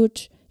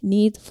huge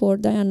need for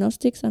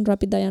diagnostics and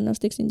rapid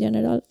diagnostics in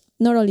general.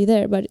 Not only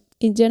there, but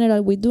in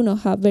general, we do not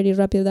have very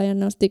rapid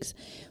diagnostics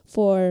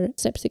for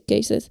septic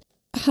cases.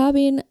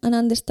 Having an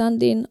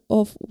understanding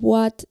of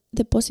what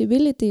the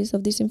possibilities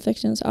of these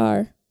infections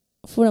are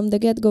from the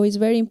get-go is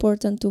very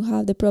important to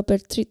have the proper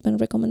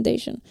treatment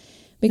recommendation.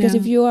 Because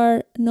if you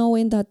are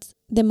knowing that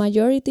the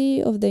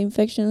majority of the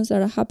infections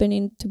that are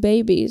happening to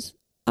babies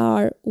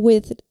are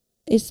with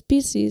a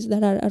species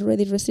that are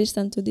already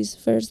resistant to this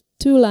first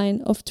 2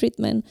 lines of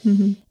treatment,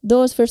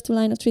 those first 2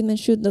 lines of treatment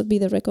should not be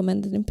the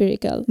recommended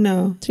empirical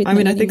treatment I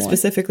anymore. think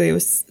specifically it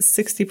was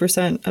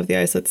 60% of the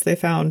isolates they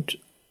found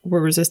were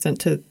resistant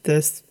to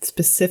the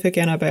specific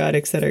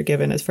antibiotics that are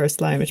given as first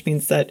line, which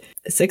means that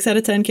 6 out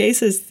of 10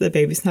 cases, the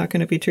baby's not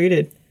going to be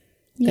treated.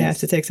 Yes. They have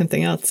to take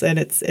something else. And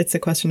it's a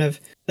question of,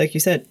 like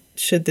you said,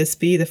 should this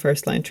be the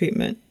first line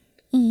treatment?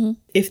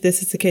 If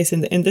this is the case,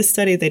 in this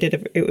study,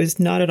 it was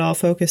not at all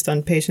focused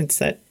on patients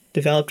that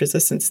developed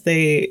resistance.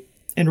 They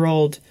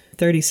enrolled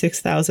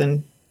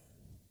 36,000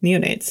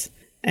 neonates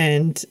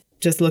and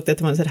just looked at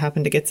the ones that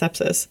happened to get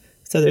sepsis.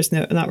 So there's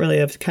not really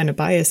a kind of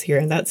bias here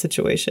in that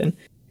situation.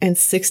 And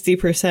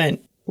 60%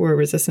 were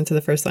resistant to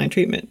the first line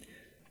treatment.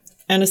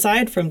 And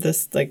aside from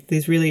this,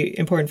 these really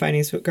important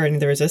findings regarding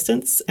the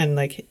resistance and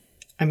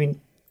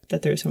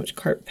that there's so much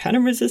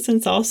carbapenem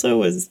resistance also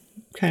was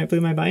kind of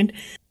blew my mind.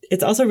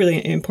 It's also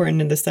really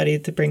important in the study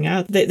to bring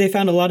out, they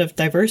found a lot of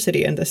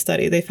diversity in the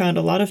study. They found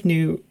a lot of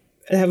they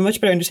have a much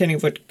better understanding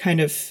of what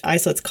kind of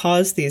isolates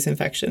cause these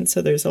infections.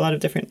 So there's a lot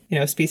of different,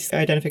 species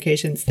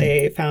identifications.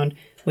 They found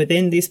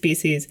within these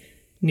species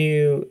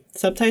new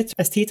subtypes,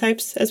 ST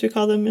types, as we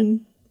call them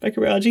in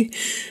microbiology,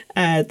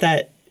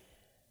 that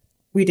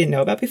we didn't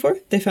know about before.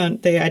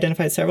 They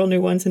identified several new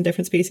ones in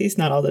different species,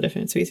 not all the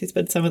different species,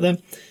 but some of them.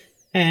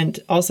 And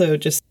also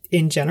just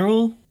in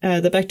general,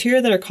 the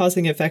bacteria that are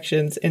causing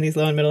infections in these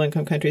low and middle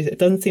income countries, it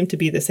doesn't seem to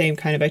be the same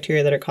kind of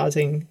bacteria that are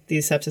causing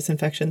these sepsis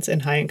infections in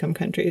high income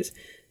countries.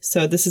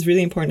 So this is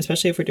really important,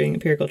 especially if we're doing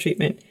empirical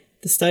treatment.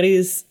 The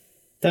studies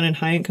done in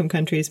high income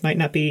countries might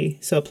not be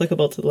so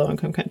applicable to the low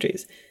income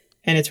countries.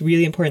 And it's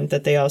really important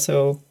that they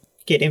also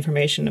get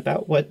information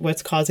about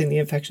what's causing the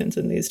infections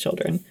in these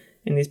children,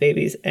 in these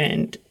babies,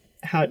 and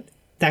how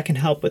that can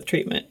help with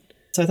treatment.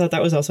 So I thought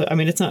that was also,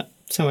 it's not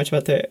so much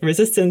about the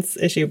resistance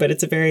issue, but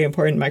it's a very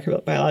important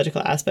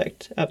microbiological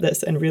aspect of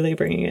this and really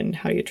bringing in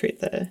how you treat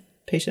the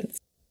patients.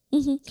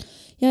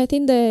 Yeah, I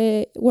think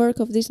the work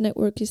of this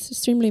network is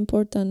extremely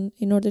important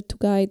in order to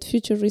guide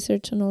future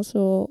research and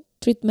also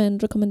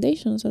treatment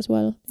recommendations as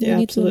well. Yeah, we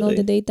need absolutely. to know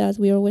the data, as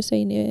we always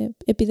say, in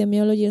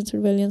epidemiology and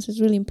surveillance is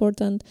really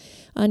important.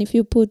 And if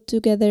you put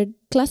together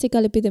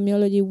classical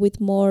epidemiology with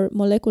more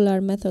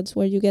molecular methods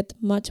where you get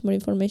much more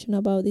information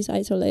about these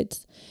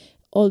isolates,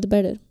 all the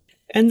better.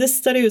 And this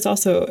study was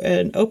also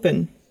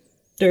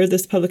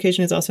this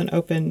publication is also an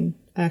open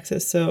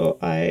access, so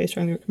I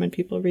strongly recommend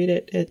people read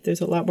it.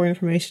 There's a lot more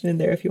information in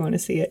there if you want to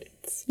see it.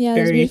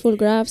 There's beautiful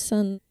graphs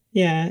and...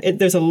 Yeah,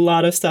 there's a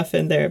lot of stuff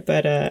in there,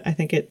 but I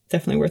think it's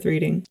definitely worth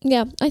reading.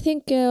 Yeah, I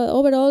think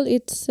overall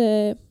it's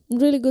a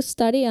really good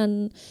study,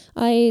 and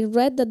I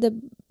read that the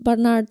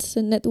Barnard's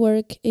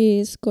network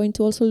is going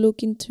to also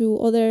look into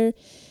other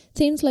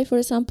things like, for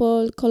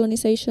example,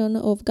 colonization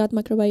of gut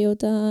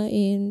microbiota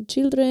in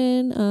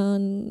children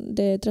and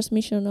the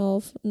transmission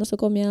of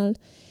nosocomial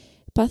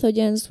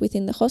pathogens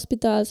within the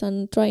hospitals,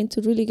 and trying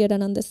to really get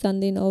an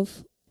understanding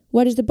of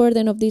what is the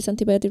burden of these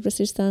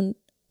antibiotic-resistant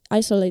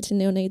isolates in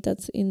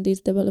neonates in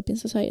these developing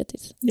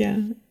societies. Yeah,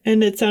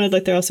 and it sounded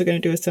like they're also going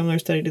to do a similar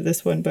study to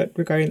this one, but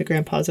regarding the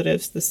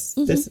gram-positives.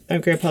 This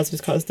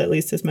gram-positives caused at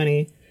least as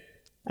many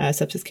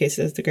sepsis cases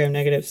as the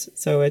gram-negatives.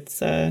 So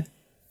it's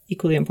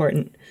equally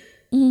important.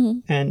 Mm-hmm.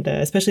 And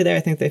especially there,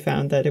 I think they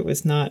found that it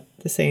was not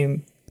the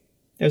same.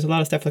 There was a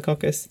lot of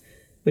staphylococcus,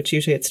 which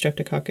usually it's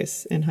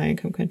streptococcus in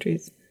high-income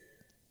countries.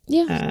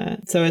 Yeah.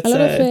 So it's a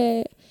lot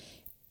of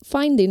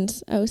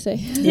findings, I would say.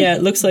 Yeah,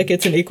 it looks like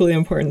it's an equally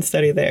important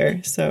study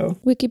there. So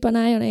we keep an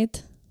eye on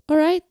it. All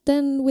right,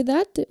 then with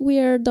that, we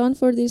are done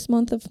for this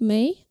month of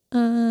May.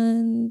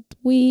 And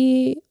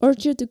we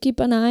urge you to keep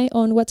an eye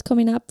on what's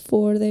coming up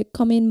for the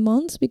coming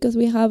months, because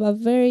we have a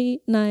very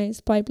nice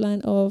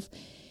pipeline of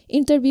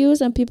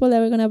interviews and people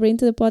that we're going to bring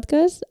to the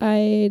podcast.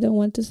 I don't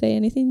want to say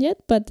anything yet,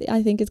 but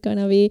I think it's going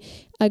to be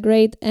a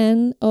great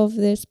end of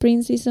the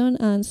spring season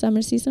and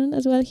summer season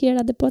as well here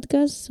at the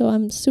podcast. So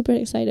I'm super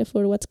excited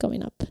for what's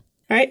coming up.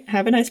 All right,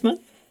 have a nice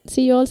month.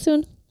 See you all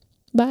soon.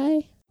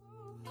 Bye.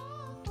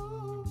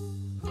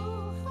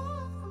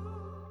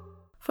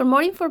 For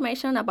more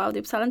information about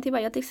the Uppsala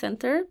Antibiotic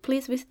Center,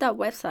 please visit our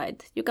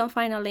website. You can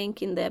find a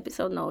link in the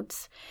episode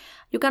notes.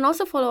 You can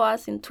also follow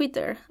us in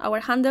Twitter.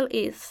 Our handle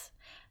is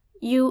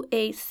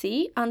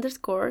UAC_UU.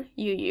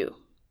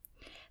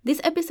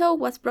 This episode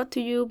was brought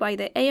to you by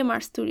the AMR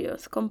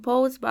Studios,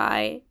 composed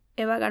by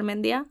Eva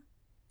Garmendia,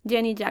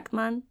 Jenny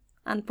Jackman,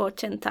 and Po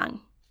Chen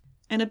Tang.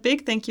 And a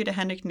big thank you to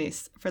Henrik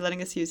Nyss for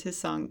letting us use his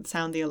song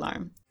Sound the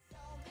Alarm.